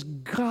it was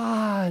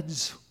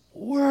God's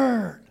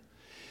word,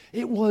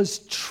 it was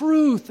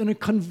truth in a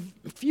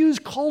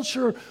confused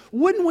culture,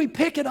 wouldn't we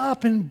pick it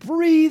up and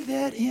breathe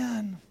it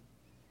in?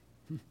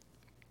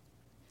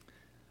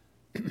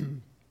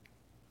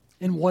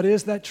 And what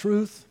is that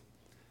truth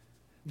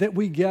that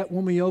we get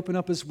when we open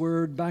up his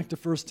word? Back to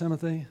 1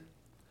 Timothy.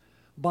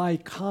 By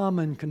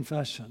common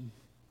confession.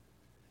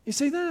 You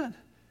see that?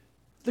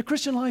 The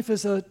Christian life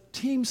is a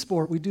team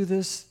sport. We do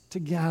this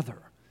together.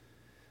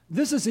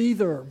 This is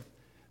either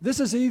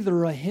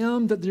a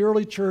hymn that the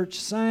early church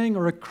sang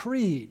or a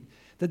creed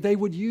that they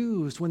would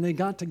use when they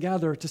got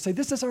together to say,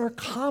 this is our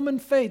common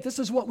faith. This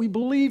is what we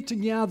believe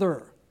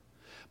together.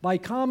 By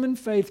common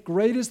faith,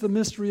 great is the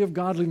mystery of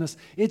godliness.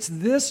 It's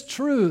this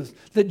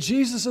truth that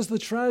Jesus is the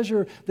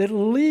treasure that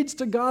leads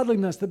to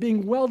godliness, that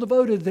being well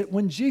devoted, that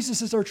when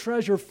Jesus is our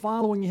treasure,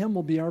 following him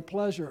will be our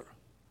pleasure.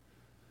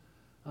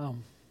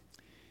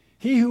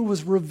 He who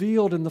was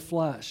revealed in the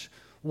flesh.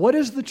 What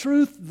is the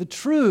truth? The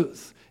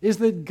truth is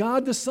that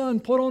God the Son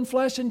put on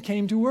flesh and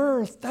came to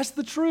earth. That's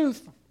the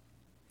truth.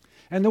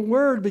 And the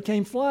Word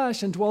became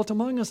flesh and dwelt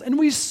among us. And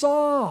we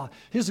saw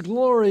his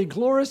glory,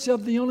 glorious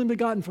of the only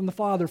begotten from the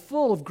Father,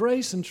 full of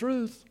grace and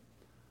truth.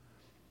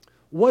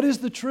 What is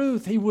the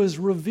truth? He was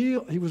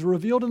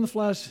revealed in the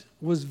flesh,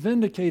 was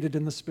vindicated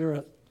in the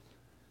Spirit.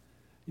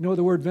 You know what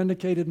the word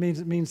vindicated means?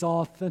 It means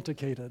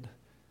authenticated.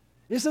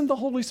 Isn't the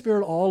Holy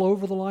Spirit all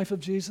over the life of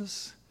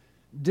Jesus?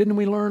 Didn't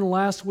we learn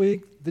last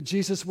week that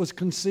Jesus was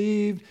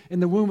conceived in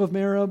the womb of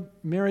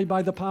Mary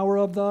by the power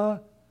of the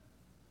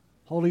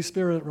Holy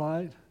Spirit,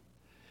 right?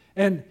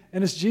 And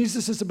as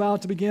Jesus is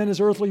about to begin his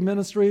earthly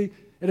ministry,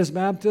 at his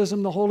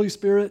baptism, the Holy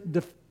Spirit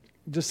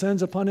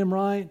descends upon him,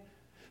 right?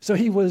 So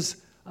he was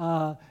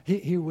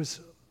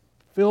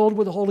filled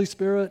with the Holy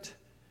Spirit,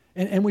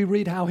 and we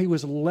read how he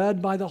was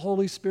led by the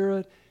Holy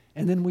Spirit,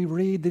 and then we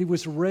read that he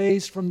was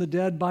raised from the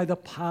dead by the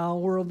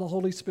power of the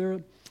Holy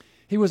Spirit.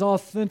 He was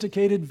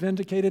authenticated,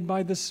 vindicated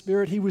by the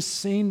Spirit. He was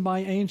seen by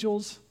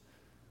angels.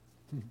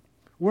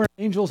 Weren't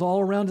angels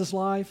all around his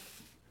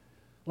life?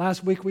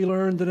 Last week we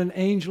learned that an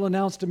angel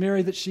announced to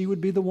Mary that she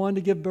would be the one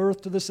to give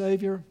birth to the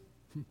Savior.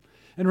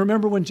 And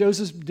remember when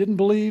Joseph didn't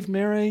believe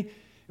Mary,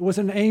 it was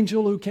an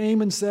angel who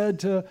came and said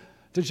to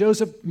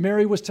Joseph,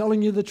 Mary was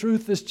telling you the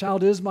truth, this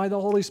child is by the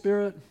Holy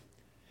Spirit.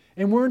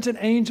 And weren't it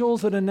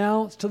angels that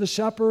announced to the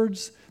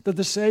shepherds that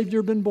the Savior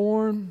had been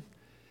born?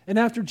 And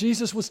after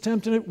Jesus was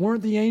tempted,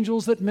 weren't the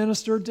angels that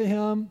ministered to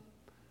him?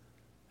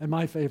 And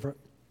my favorite,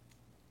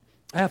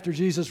 after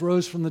Jesus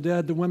rose from the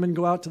dead, the women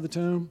go out to the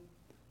tomb.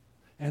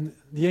 And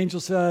the angel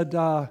said,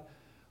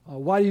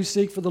 why do you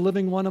seek for the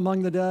living one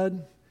among the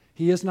dead?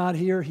 He is not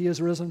here, he is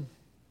risen.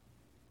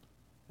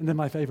 And then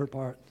my favorite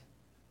part,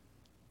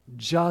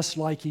 just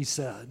like he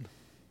said.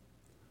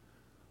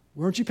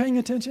 Weren't you paying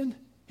attention?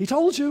 He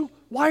told you.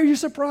 Why are you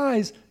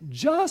surprised?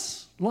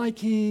 Just like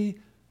he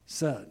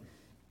said.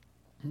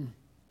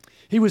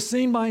 He was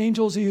seen by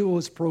angels. He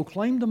was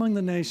proclaimed among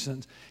the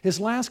nations. His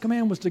last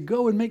command was to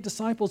go and make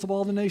disciples of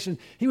all the nations.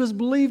 He was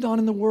believed on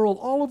in the world.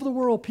 All over the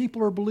world,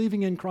 people are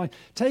believing in Christ.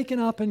 Taken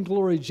up in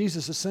glory,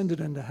 Jesus ascended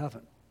into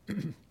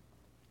heaven.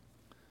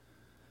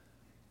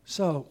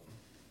 So,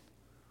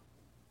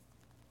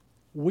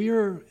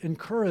 we're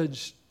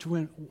encouraged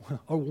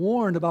or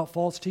warned about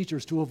false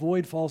teachers to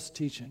avoid false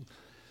teaching.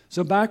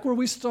 So back where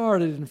we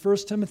started in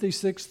 1 Timothy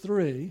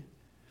 6:3,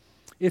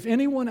 if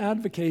anyone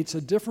advocates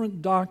a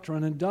different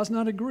doctrine and does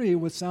not agree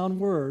with sound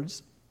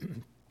words,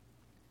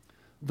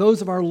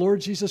 those of our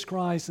Lord Jesus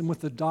Christ, and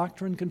with the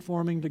doctrine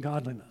conforming to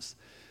godliness,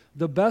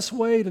 the best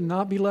way to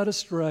not be led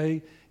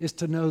astray is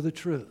to know the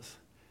truth.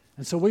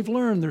 And so we've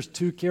learned there's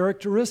two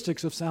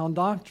characteristics of sound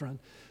doctrine.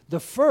 The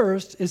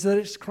first is that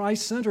it's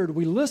Christ-centered.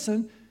 We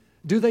listen.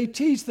 Do they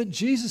teach that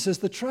Jesus is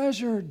the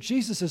treasure?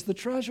 Jesus is the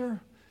treasure.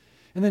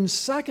 And then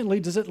secondly,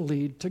 does it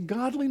lead to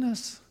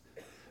godliness?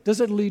 Does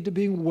it lead to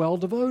being well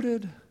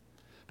devoted?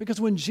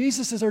 Because when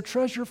Jesus is our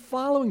treasure,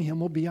 following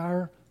him will be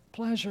our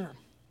pleasure.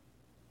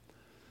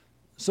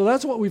 So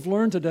that's what we've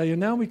learned today. And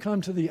now we come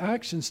to the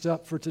action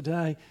step for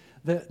today.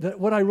 That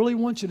what I really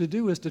want you to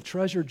do is to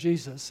treasure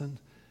Jesus. And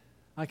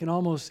I can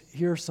almost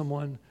hear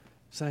someone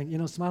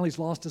saying, Smiley's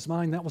lost his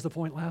mind. That was the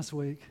point last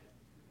week.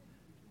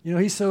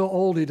 He's so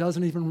old he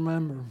doesn't even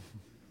remember.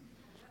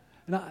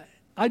 And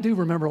I do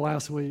remember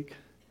last week.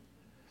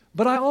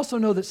 But I also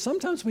know that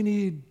sometimes we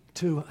need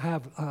to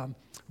have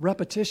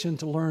repetition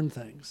to learn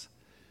things.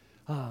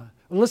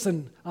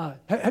 Listen,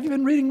 have you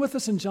been reading with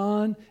us in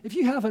John? If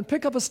you haven't,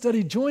 pick up a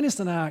study, join us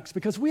in Acts,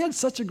 because we had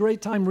such a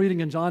great time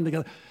reading in John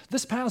together.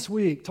 This past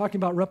week, talking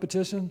about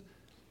repetition,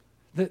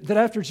 that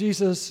after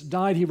Jesus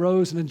died, he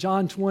rose, and in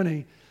John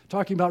 20,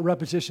 talking about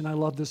repetition, I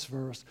love this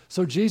verse.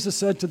 So Jesus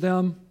said to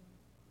them,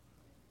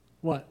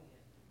 what?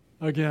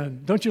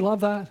 Again. Don't you love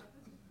that?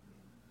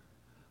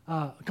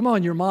 Come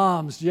on, your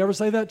moms, do you ever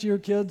say that to your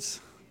kids?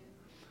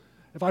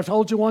 If I've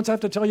told you once, I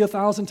have to tell you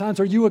 1,000 times.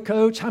 Are you a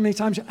coach? How many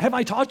times have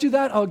I taught you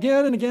that?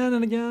 Again and again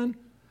and again.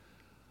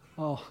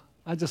 Oh,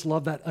 I just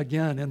love that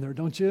again in there,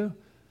 don't you?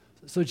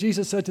 So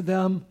Jesus said to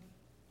them,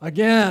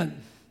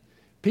 again,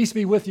 peace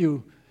be with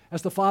you.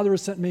 As the Father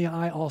has sent me,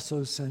 I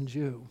also send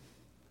you.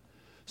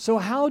 So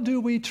how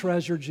do we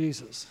treasure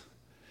Jesus?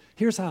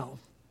 Here's how.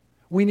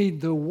 We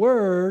need the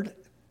Word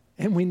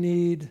and we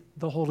need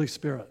the Holy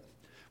Spirit.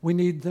 We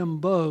need them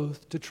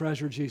both to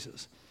treasure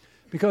Jesus.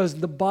 Because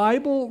the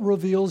Bible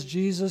reveals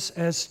Jesus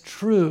as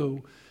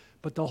true,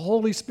 but the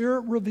Holy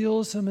Spirit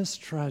reveals him as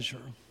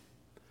treasure.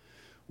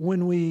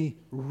 When we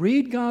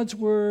read God's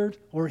Word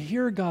or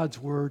hear God's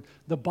Word,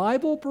 the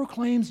Bible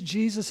proclaims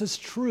Jesus as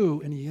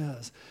true, and he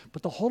is.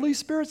 But the Holy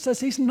Spirit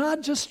says he's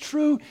not just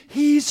true,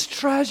 he's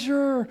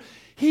treasure.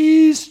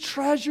 He's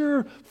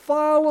treasure.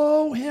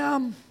 Follow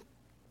him.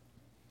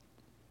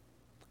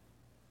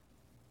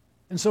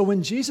 And so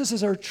when Jesus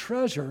is our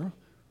treasure,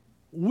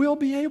 we'll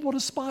be able to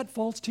spot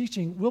false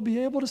teaching. We'll be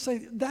able to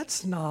say,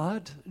 that's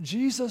not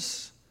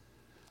Jesus.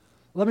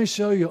 Let me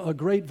show you a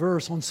great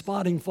verse on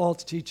spotting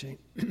false teaching.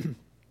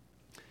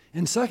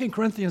 In 2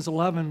 Corinthians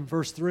 11,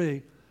 verse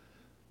 3,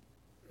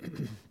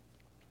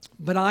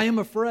 but I am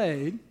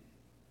afraid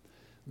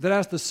that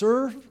as the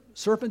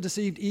serpent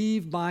deceived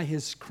Eve by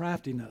his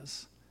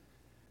craftiness.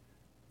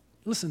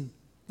 Listen,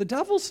 the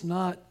devil's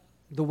not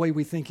the way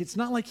we think. It's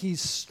not like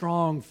he's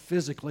strong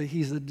physically.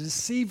 He's a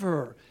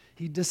deceiver.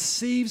 He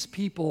deceives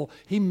people.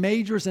 He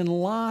majors in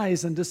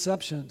lies and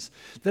deceptions.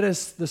 That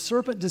as the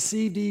serpent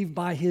deceived Eve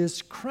by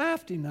his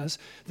craftiness,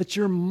 that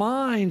your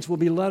minds will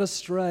be led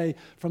astray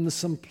from the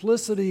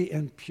simplicity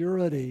and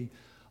purity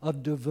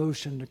of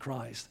devotion to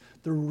Christ.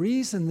 The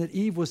reason that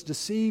Eve was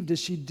deceived is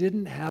she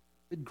didn't have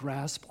a good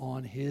grasp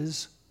on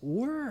his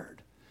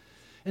word.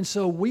 And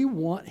so we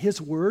want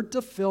his word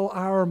to fill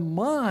our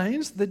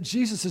minds that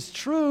Jesus is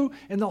true,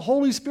 and the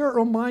Holy Spirit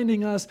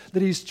reminding us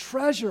that he's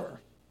treasure.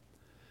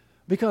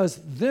 Because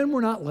then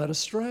we're not led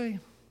astray.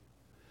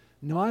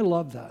 No, I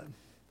love that.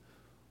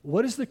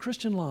 What is the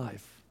Christian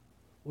life?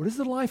 What is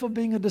the life of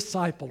being a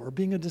disciple or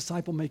being a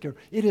disciple maker?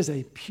 It is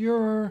a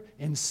pure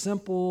and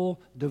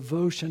simple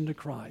devotion to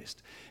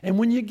Christ. And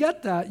when you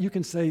get that, you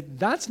can say,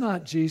 that's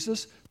not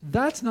Jesus.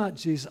 That's not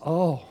Jesus.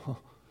 Oh,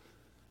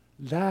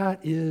 that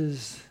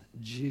is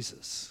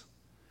Jesus.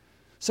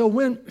 So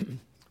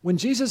when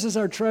Jesus is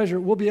our treasure,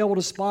 we'll be able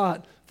to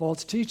spot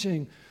false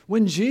teaching.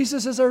 When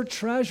Jesus is our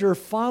treasure,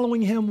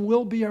 following him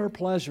will be our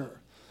pleasure.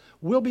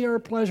 Will be our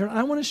pleasure. And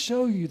I want to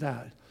show you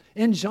that.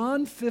 In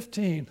John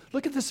 15,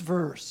 look at this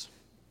verse.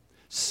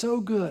 So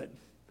good.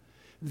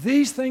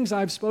 These things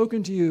I've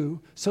spoken to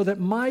you so that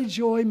my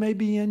joy may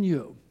be in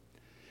you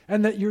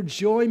and that your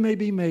joy may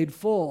be made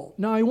full.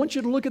 Now, I want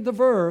you to look at the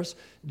verse.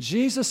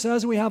 Jesus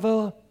says we have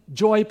a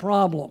joy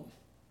problem.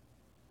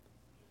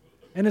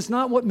 And it's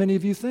not what many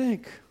of you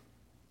think.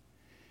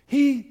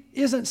 He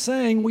isn't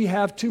saying we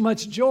have too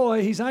much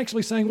joy. He's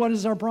actually saying, what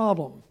is our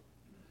problem?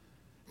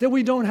 That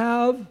we don't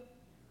have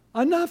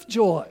enough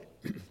joy.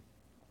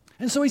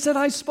 And so he said,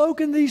 I've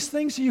spoken these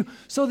things to you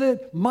so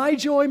that my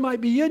joy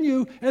might be in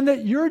you and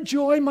that your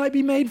joy might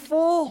be made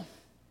full.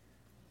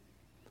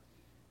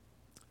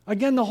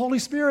 Again, the Holy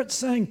Spirit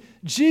saying,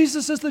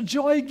 Jesus is the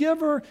joy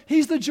giver.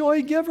 He's the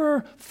joy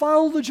giver.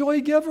 Follow the joy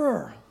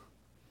giver.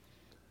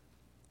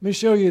 Let me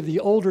show you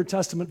the Older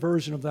Testament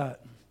version of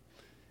that.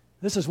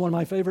 This is one of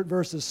my favorite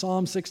verses,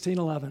 Psalm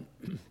 16:11.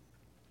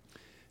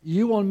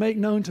 You will make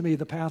known to me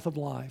the path of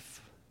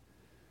life.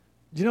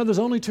 Do you know there's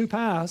only two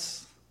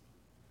paths?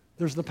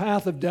 There's the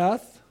path of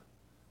death,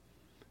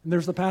 and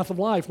there's the path of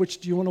life. Which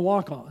do you want to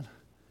walk on?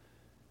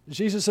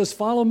 Jesus says,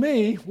 follow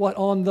me, what?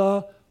 On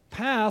the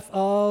path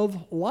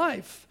of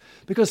life.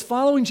 Because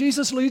following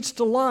Jesus leads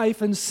to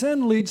life, and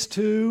sin leads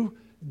to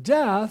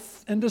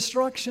death and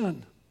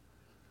destruction.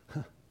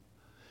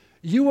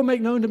 You will make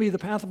known to me the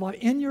path of life.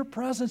 In your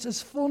presence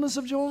is fullness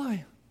of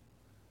joy.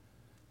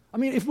 I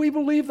mean, if we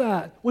believe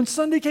that, when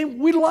Sunday came,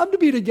 we'd love to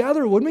be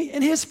together, wouldn't we?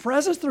 In his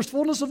presence, there's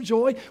fullness of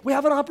joy. We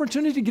have an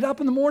opportunity to get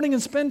up in the morning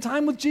and spend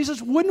time with Jesus,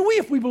 wouldn't we,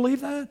 if we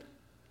believe that?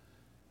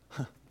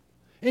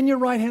 In your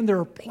right hand, there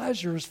are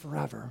pleasures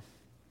forever.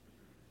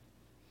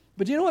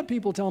 But you know what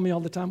people tell me all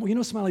the time? Well, you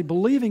know, Smiley,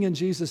 believing in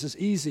Jesus is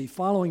easy,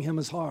 following him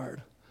is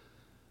hard.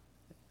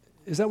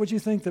 Is that what you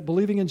think, that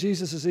believing in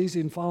Jesus is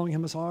easy and following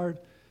him is hard?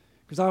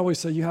 Because I always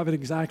say you have it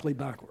exactly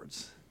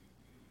backwards.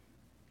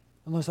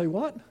 And they'll say,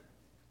 what?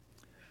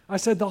 I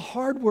said the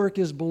hard work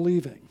is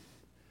believing.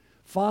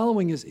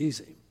 Following is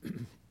easy.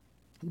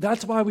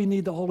 That's why we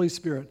need the Holy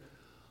Spirit.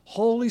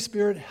 Holy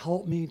Spirit,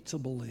 help me to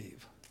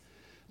believe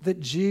that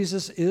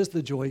Jesus is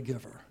the joy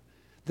giver,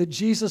 that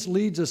Jesus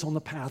leads us on the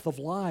path of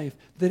life,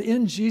 that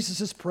in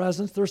Jesus'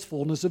 presence there's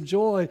fullness of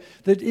joy,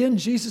 that in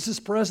Jesus'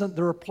 presence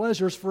there are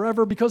pleasures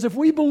forever. Because if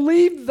we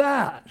believe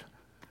that,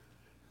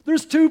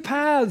 there's two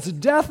paths,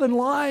 death and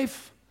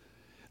life.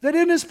 That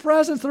in his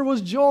presence there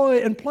was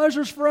joy and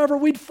pleasures forever.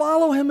 We'd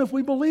follow him if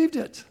we believed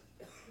it.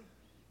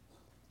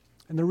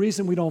 And the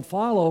reason we don't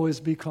follow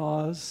is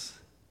because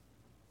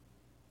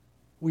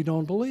we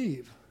don't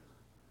believe.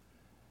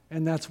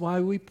 And that's why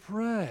we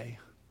pray,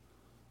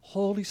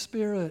 Holy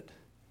Spirit,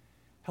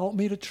 help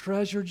me to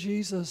treasure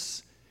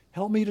Jesus.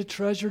 Help me to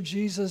treasure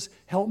Jesus.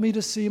 Help me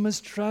to see him as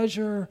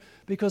treasure.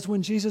 Because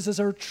when Jesus is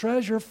our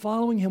treasure,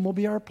 following him will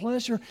be our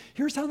pleasure.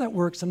 Here's how that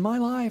works in my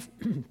life.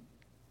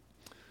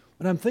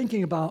 When I'm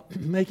thinking about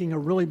making a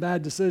really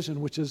bad decision,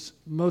 which is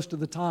most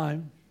of the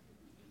time,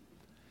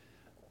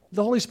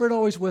 the Holy Spirit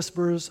always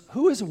whispers,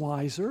 who is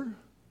wiser?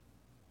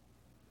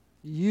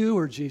 You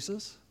or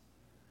Jesus?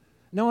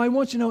 Now, I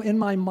want you to know, in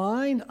my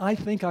mind, I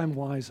think I'm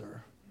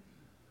wiser.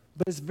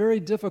 But it's very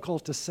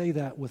difficult to say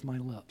that with my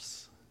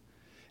lips.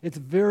 It's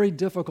very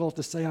difficult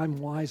to say I'm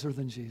wiser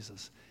than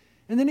Jesus.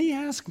 And then he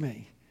asked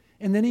me,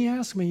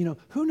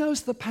 who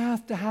knows the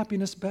path to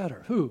happiness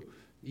better? Who?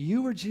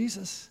 You or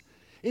Jesus?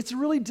 It's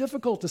really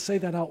difficult to say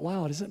that out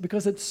loud, isn't it?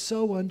 Because it's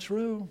so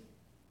untrue.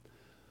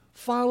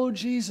 Follow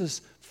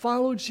Jesus.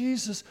 Follow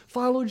Jesus.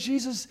 Follow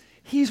Jesus.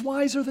 He's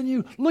wiser than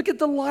you. Look at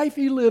the life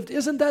he lived.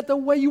 Isn't that the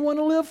way you want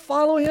to live?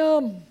 Follow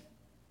him.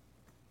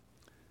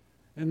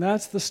 And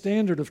that's the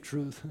standard of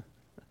truth.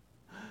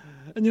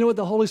 And you know what?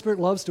 The Holy Spirit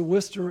loves to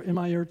whisper in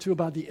my ear too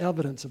about the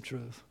evidence of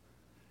truth.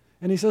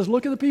 And he says,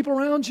 look at the people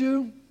around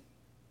you.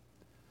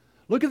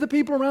 Look at the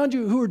people around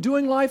you who are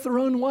doing life their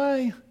own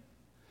way.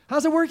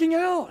 How's it working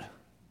out?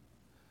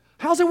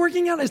 How's it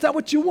working out? Is that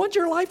what you want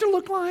your life to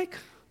look like?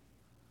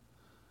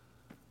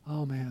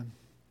 Oh, man.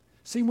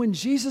 See, when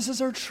Jesus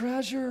is our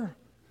treasure,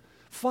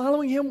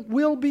 following him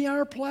will be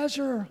our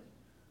pleasure.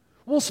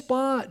 We'll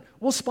spot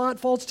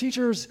false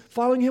teachers.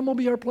 Following him will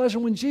be our pleasure.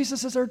 When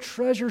Jesus is our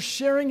treasure,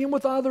 sharing him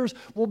with others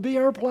will be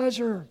our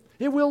pleasure.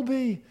 It will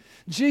be.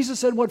 Jesus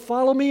said, "What,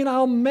 follow me and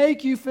I'll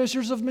make you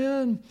fishers of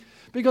men."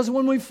 Because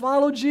when we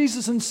follow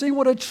Jesus and see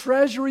what a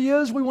treasure he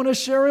is, we want to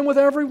share him with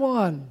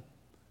everyone.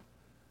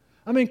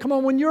 I mean, come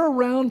on, when you're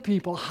around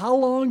people, how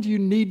long do you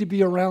need to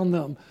be around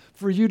them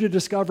for you to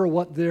discover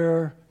what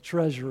their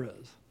treasure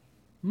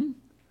is?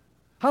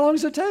 How long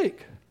does it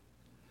take?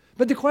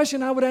 But the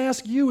question I would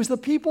ask you is the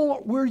people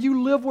where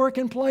you live, work,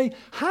 and play,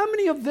 how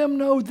many of them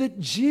know that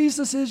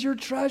Jesus is your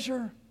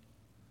treasure?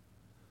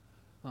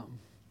 Let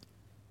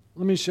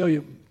me show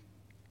you.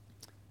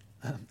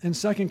 In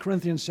 2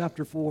 Corinthians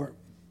chapter 4,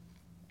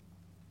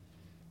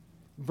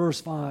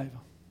 verse 5,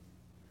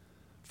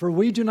 "For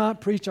we do not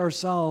preach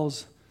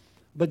ourselves,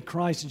 but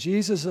Christ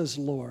Jesus as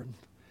Lord,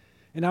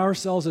 and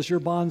ourselves as your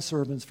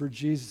bondservants for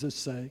Jesus'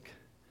 sake."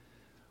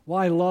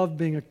 Why I love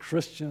being a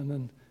Christian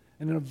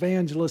and an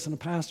evangelist and a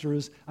pastor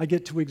is I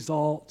get to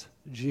exalt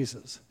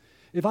Jesus.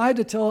 If I had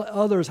to tell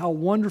others how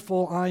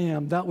wonderful I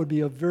am, that would be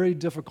a very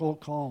difficult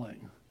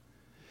calling.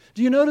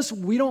 Do you notice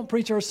we don't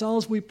preach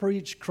ourselves, we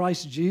preach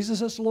Christ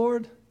Jesus as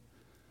Lord?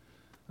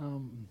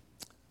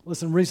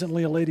 Listen,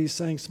 recently a lady's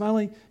saying,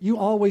 "Smiley, you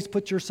always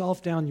put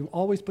yourself down. You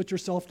always put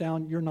yourself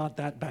down. You're not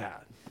that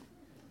bad."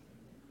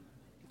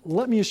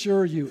 Let me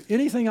assure you,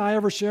 anything I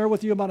ever share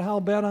with you about how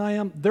bad I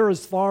am, there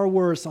is far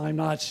worse I'm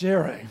not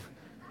sharing.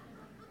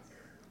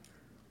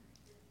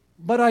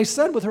 But I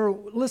said with her,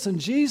 listen,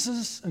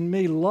 Jesus and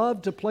me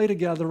love to play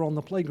together on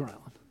the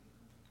playground.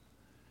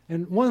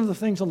 And one of the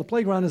things on the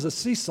playground is a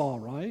seesaw,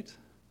 right?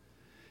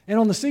 And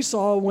on the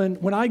seesaw,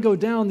 when I go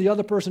down, the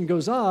other person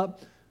goes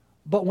up.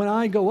 But when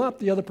I go up,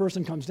 the other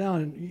person comes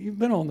down. And you've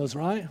been on those,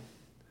 right?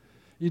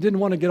 You didn't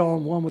want to get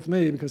on one with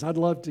me because I'd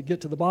love to get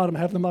to the bottom,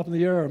 have them up in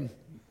the air.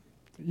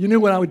 You knew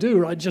what I would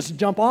do. I'd just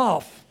jump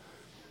off.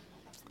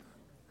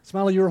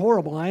 Smiley, you're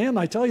horrible. I am.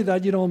 I tell you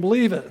that. You don't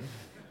believe it.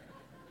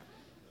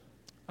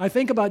 I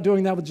think about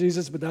doing that with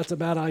Jesus, but that's a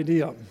bad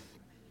idea.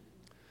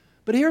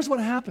 But here's what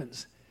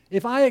happens.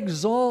 If I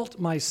exalt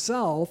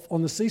myself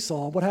on the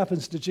seesaw, what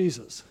happens to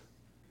Jesus?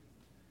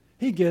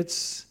 He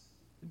gets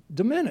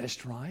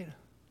diminished, right?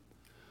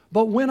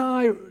 But when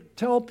I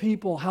tell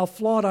people how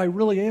flawed I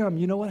really am,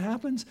 you know what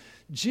happens?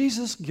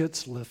 Jesus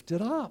gets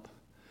lifted up.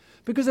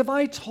 Because if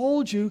I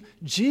told you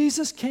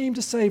Jesus came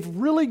to save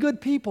really good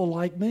people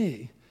like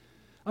me,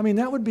 I mean,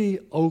 that would be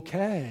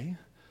okay.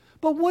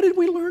 But what did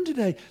we learn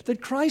today?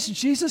 That Christ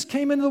Jesus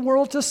came into the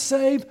world to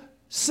save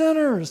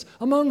sinners,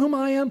 among whom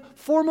I am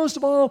foremost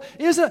of all.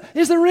 Is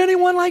there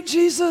anyone like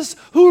Jesus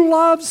who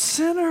loves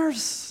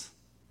sinners?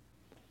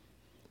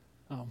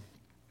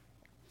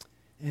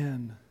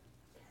 And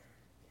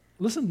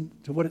listen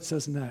to what it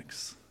says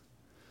next.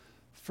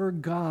 "For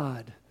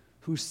God,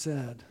 who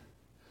said,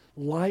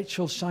 'Light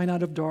shall shine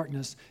out of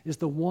darkness,' is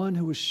the one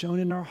who was shown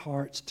in our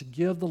hearts to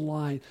give the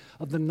light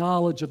of the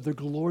knowledge of the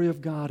glory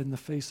of God in the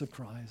face of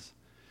Christ."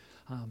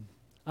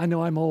 I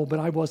know I'm old, but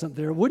I wasn't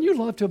there. Wouldn't you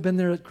love to have been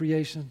there at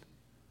creation?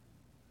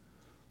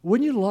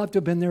 Wouldn't you love to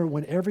have been there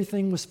when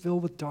everything was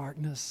filled with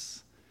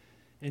darkness?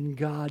 And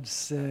God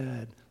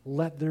said,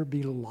 "Let there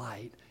be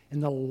light."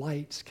 And the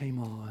lights came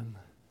on.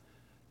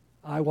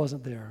 I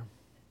wasn't there.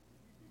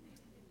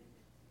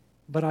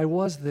 But I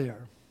was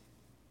there.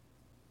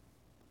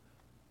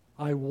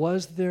 I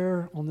was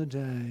there on the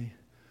day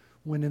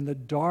when in the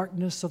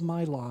darkness of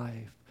my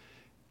life,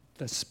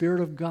 the Spirit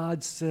of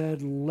God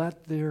said,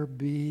 "Let there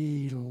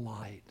be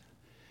light."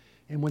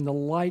 And when the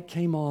light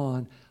came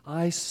on,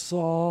 I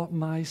saw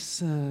my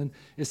sin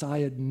as I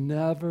had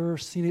never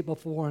seen it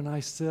before. And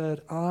I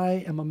said,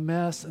 "I am a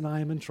mess and I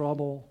am in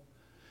trouble."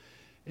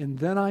 And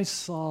then I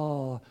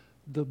saw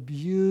the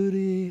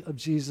beauty of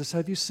Jesus.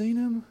 Have you seen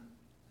him?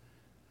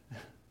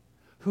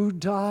 Who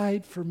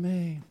died for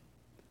me.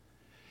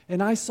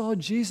 And I saw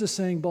Jesus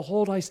saying,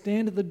 "Behold, I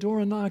stand at the door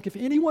and knock. If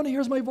anyone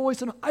hears my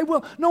voice, and I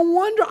will." No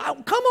wonder.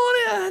 Come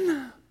on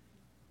in.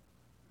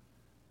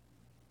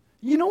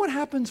 You know what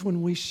happens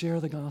when we share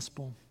the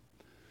gospel?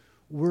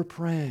 We're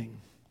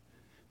praying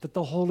that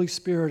the Holy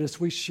Spirit, as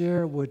we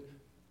share, would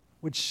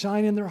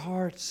shine in their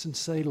hearts and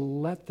say,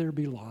 "Let there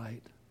be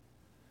light."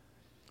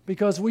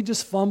 Because we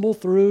just fumble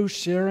through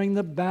sharing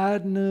the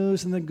bad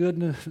news and the good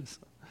news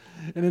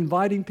and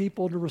inviting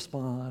people to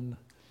respond.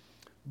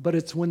 But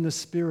it's when the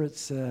Spirit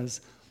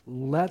says,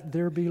 "Let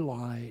there be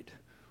light,"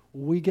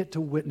 we get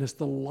to witness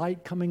the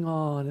light coming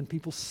on and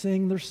people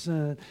seeing their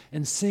sin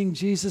and seeing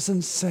Jesus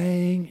and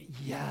saying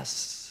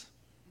yes.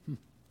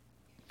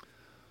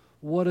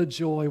 What a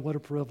joy, what a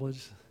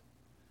privilege.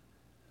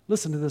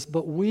 Listen to this,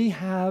 but we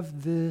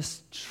have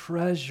this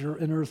treasure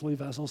in earthly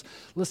vessels.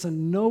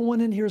 Listen, no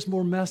one in here is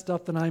more messed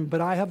up than I am,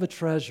 but I have a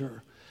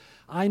treasure.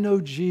 I know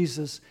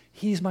Jesus.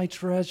 He's my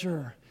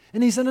treasure.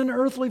 And he's in an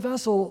earthly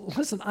vessel.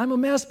 Listen, I'm a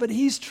mess, but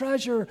he's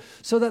treasure,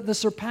 so that the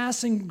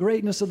surpassing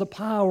greatness of the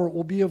power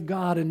will be of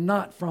God and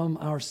not from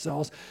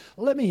ourselves.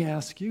 Let me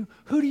ask you,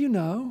 who do you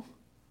know?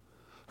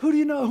 Who do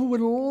you know who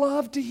would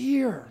love to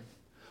hear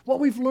what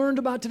we've learned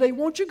about today?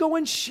 Won't you go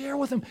and share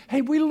with them?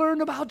 Hey, we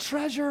learned about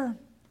treasure.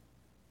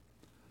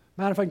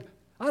 Matter of fact,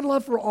 I'd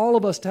love for all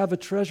of us to have a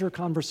treasure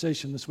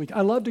conversation this week.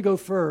 I love to go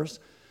first.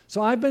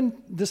 So I've been,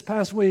 this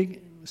past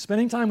week,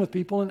 spending time with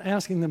people and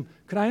asking them,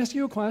 could I ask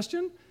you a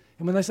question?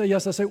 And when they say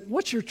yes, I say,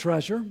 what's your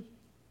treasure? And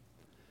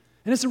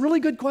it's a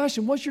really good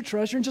question. What's your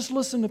treasure? And just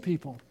listen to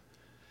people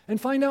and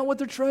find out what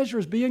their treasure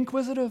is. Be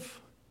inquisitive.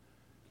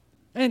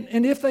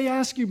 And if they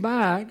ask you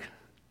back,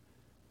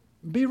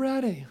 be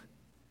ready.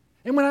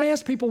 And when I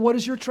ask people, what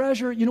is your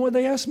treasure? You know what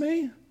they ask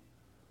me?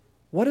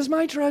 What is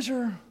my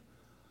treasure?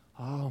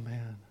 Oh,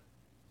 man.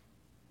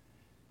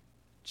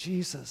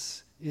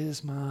 Jesus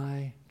is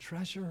my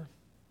treasure.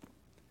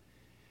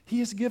 He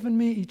has given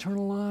me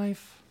eternal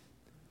life.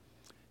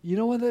 You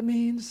know what that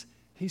means?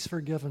 He's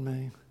forgiven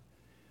me.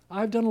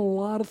 I've done a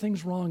lot of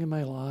things wrong in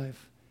my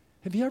life.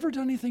 Have you ever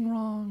done anything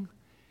wrong?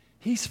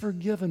 He's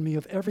forgiven me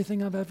of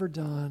everything I've ever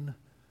done.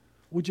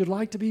 Would you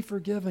like to be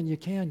forgiven? You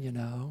can, you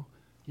know.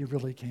 You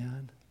really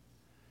can.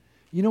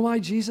 You know why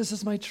Jesus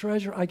is my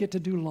treasure? I get to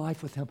do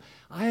life with him.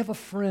 I have a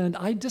friend.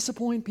 I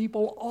disappoint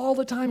people all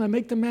the time. I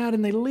make them mad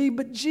and they leave.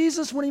 But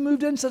Jesus, when he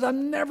moved in, said,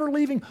 I'm never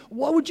leaving.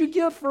 What would you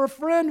give for a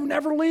friend who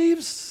never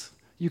leaves?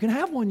 You can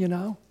have one, you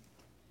know.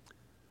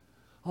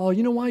 Oh,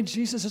 you know why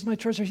Jesus is my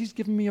treasure? He's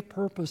given me a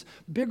purpose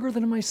bigger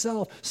than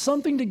myself,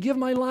 something to give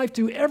my life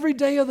to every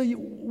day of the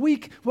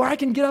week where I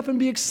can get up and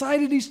be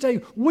excited each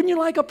day. Wouldn't you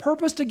like a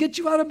purpose to get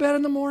you out of bed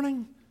in the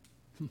morning?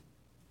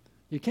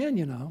 You can,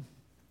 you know.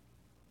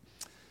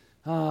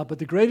 But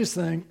the greatest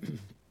thing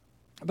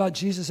about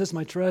Jesus as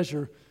my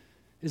treasure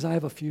is I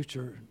have a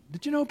future.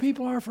 Did you know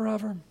people are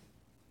forever?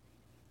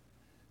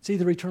 It's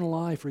either eternal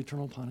life or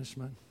eternal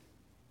punishment.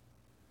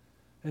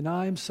 And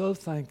I'm so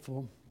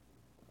thankful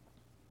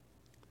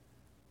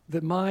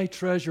that my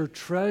treasure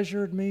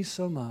treasured me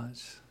so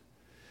much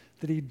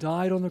that he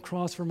died on the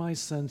cross for my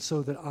sins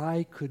so that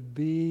I could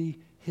be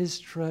his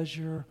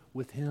treasure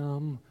with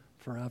him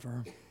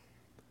forever.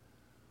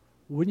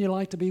 Wouldn't you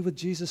like to be with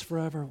Jesus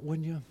forever?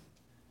 Wouldn't you?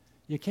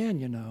 You can,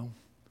 you know.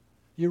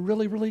 You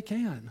really, really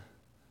can.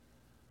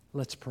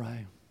 Let's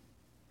pray.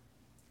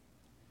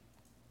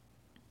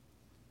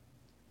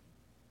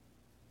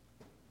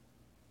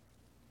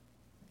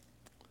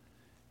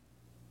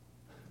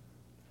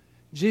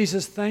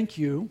 Jesus, thank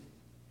you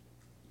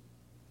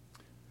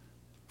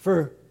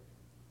for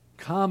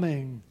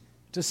coming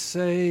to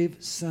save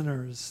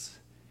sinners,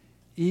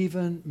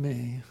 even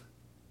me.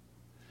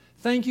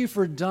 Thank you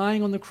for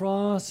dying on the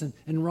cross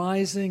and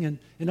rising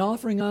and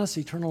offering us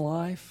eternal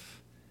life.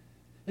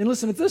 And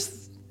listen, if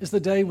this is the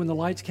day when the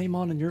lights came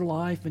on in your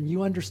life and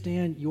you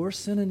understand your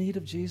sin and need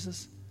of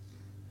Jesus,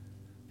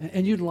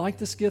 and you'd like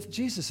this gift,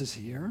 Jesus is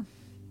here.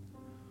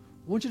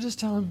 Won't you just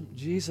tell him,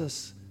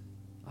 Jesus,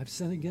 I've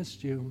sinned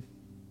against you,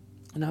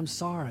 and I'm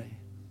sorry.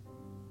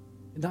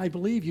 And I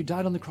believe you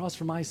died on the cross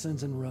for my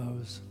sins and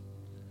rose.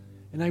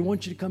 And I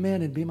want you to come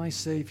in and be my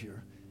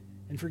Savior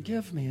and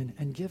forgive me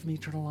and give me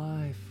eternal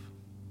life.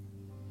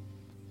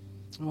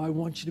 Oh, I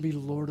want you to be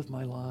Lord of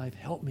my life.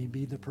 Help me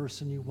be the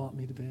person you want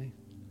me to be.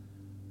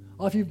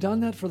 Oh, if you've done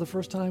that for the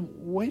first time,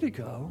 way to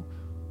go.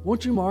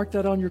 Won't you mark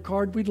that on your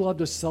card? We'd love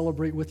to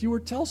celebrate with you, or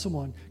tell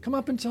someone. Come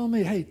up and tell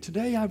me, hey,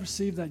 today I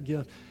received that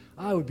gift.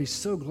 I would be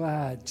so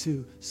glad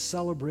to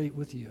celebrate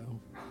with you.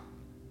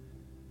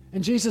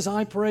 And Jesus,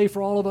 I pray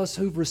for all of us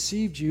who've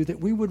received you that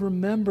we would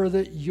remember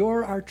that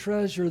you're our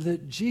treasure,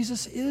 that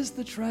Jesus is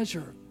the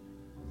treasure.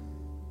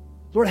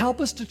 Lord,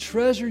 help us to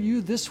treasure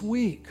you this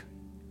week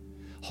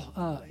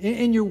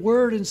in your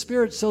word and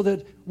spirit, so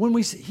that when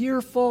we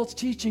hear false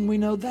teaching, we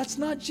know that's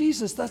not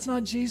Jesus, that's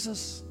not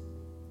Jesus.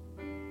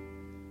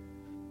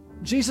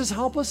 Jesus,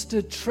 help us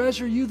to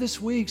treasure you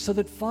this week so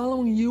that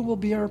following you will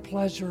be our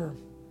pleasure.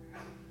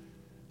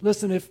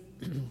 Listen, if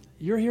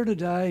you're here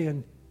today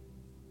and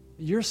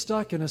you're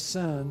stuck in a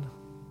sin,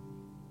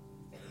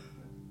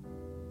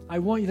 I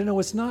want you to know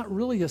it's not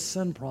really a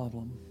sin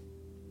problem.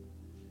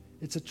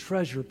 It's a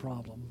treasure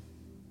problem.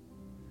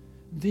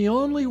 The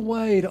only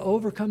way to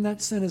overcome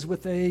that sin is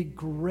with a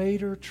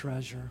greater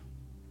treasure.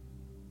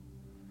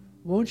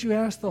 Won't you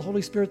ask the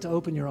Holy Spirit to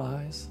open your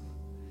eyes?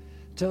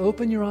 To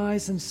open your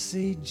eyes and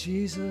see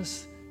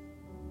Jesus,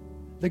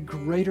 the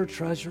greater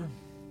treasure.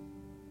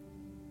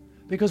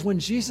 Because when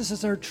Jesus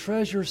is our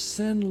treasure,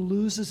 sin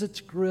loses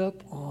its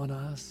grip on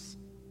us.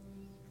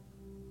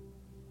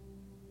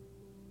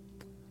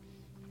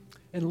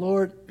 And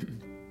Lord,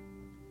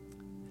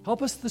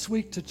 help us this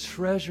week to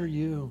treasure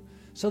you,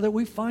 so that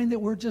we find that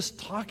we're just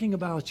talking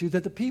about you,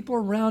 that the people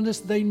around us,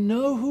 they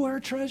know who our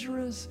treasure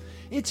is.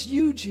 It's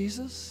you,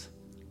 Jesus.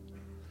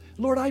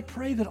 Lord, I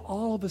pray that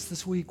all of us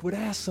this week would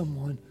ask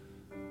someone,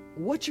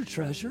 what's your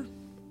treasure?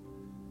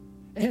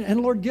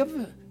 And Lord,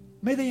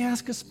 may they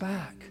ask us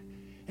back.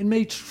 And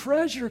may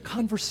treasure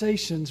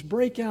conversations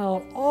break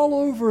out all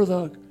over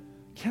the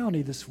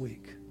county this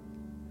week.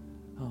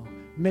 Oh,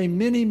 may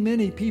many,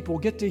 many people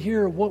get to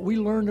hear what we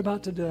learned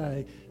about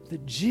today,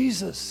 that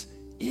Jesus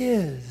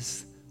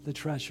is the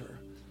treasure.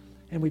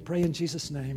 And we pray in Jesus' name.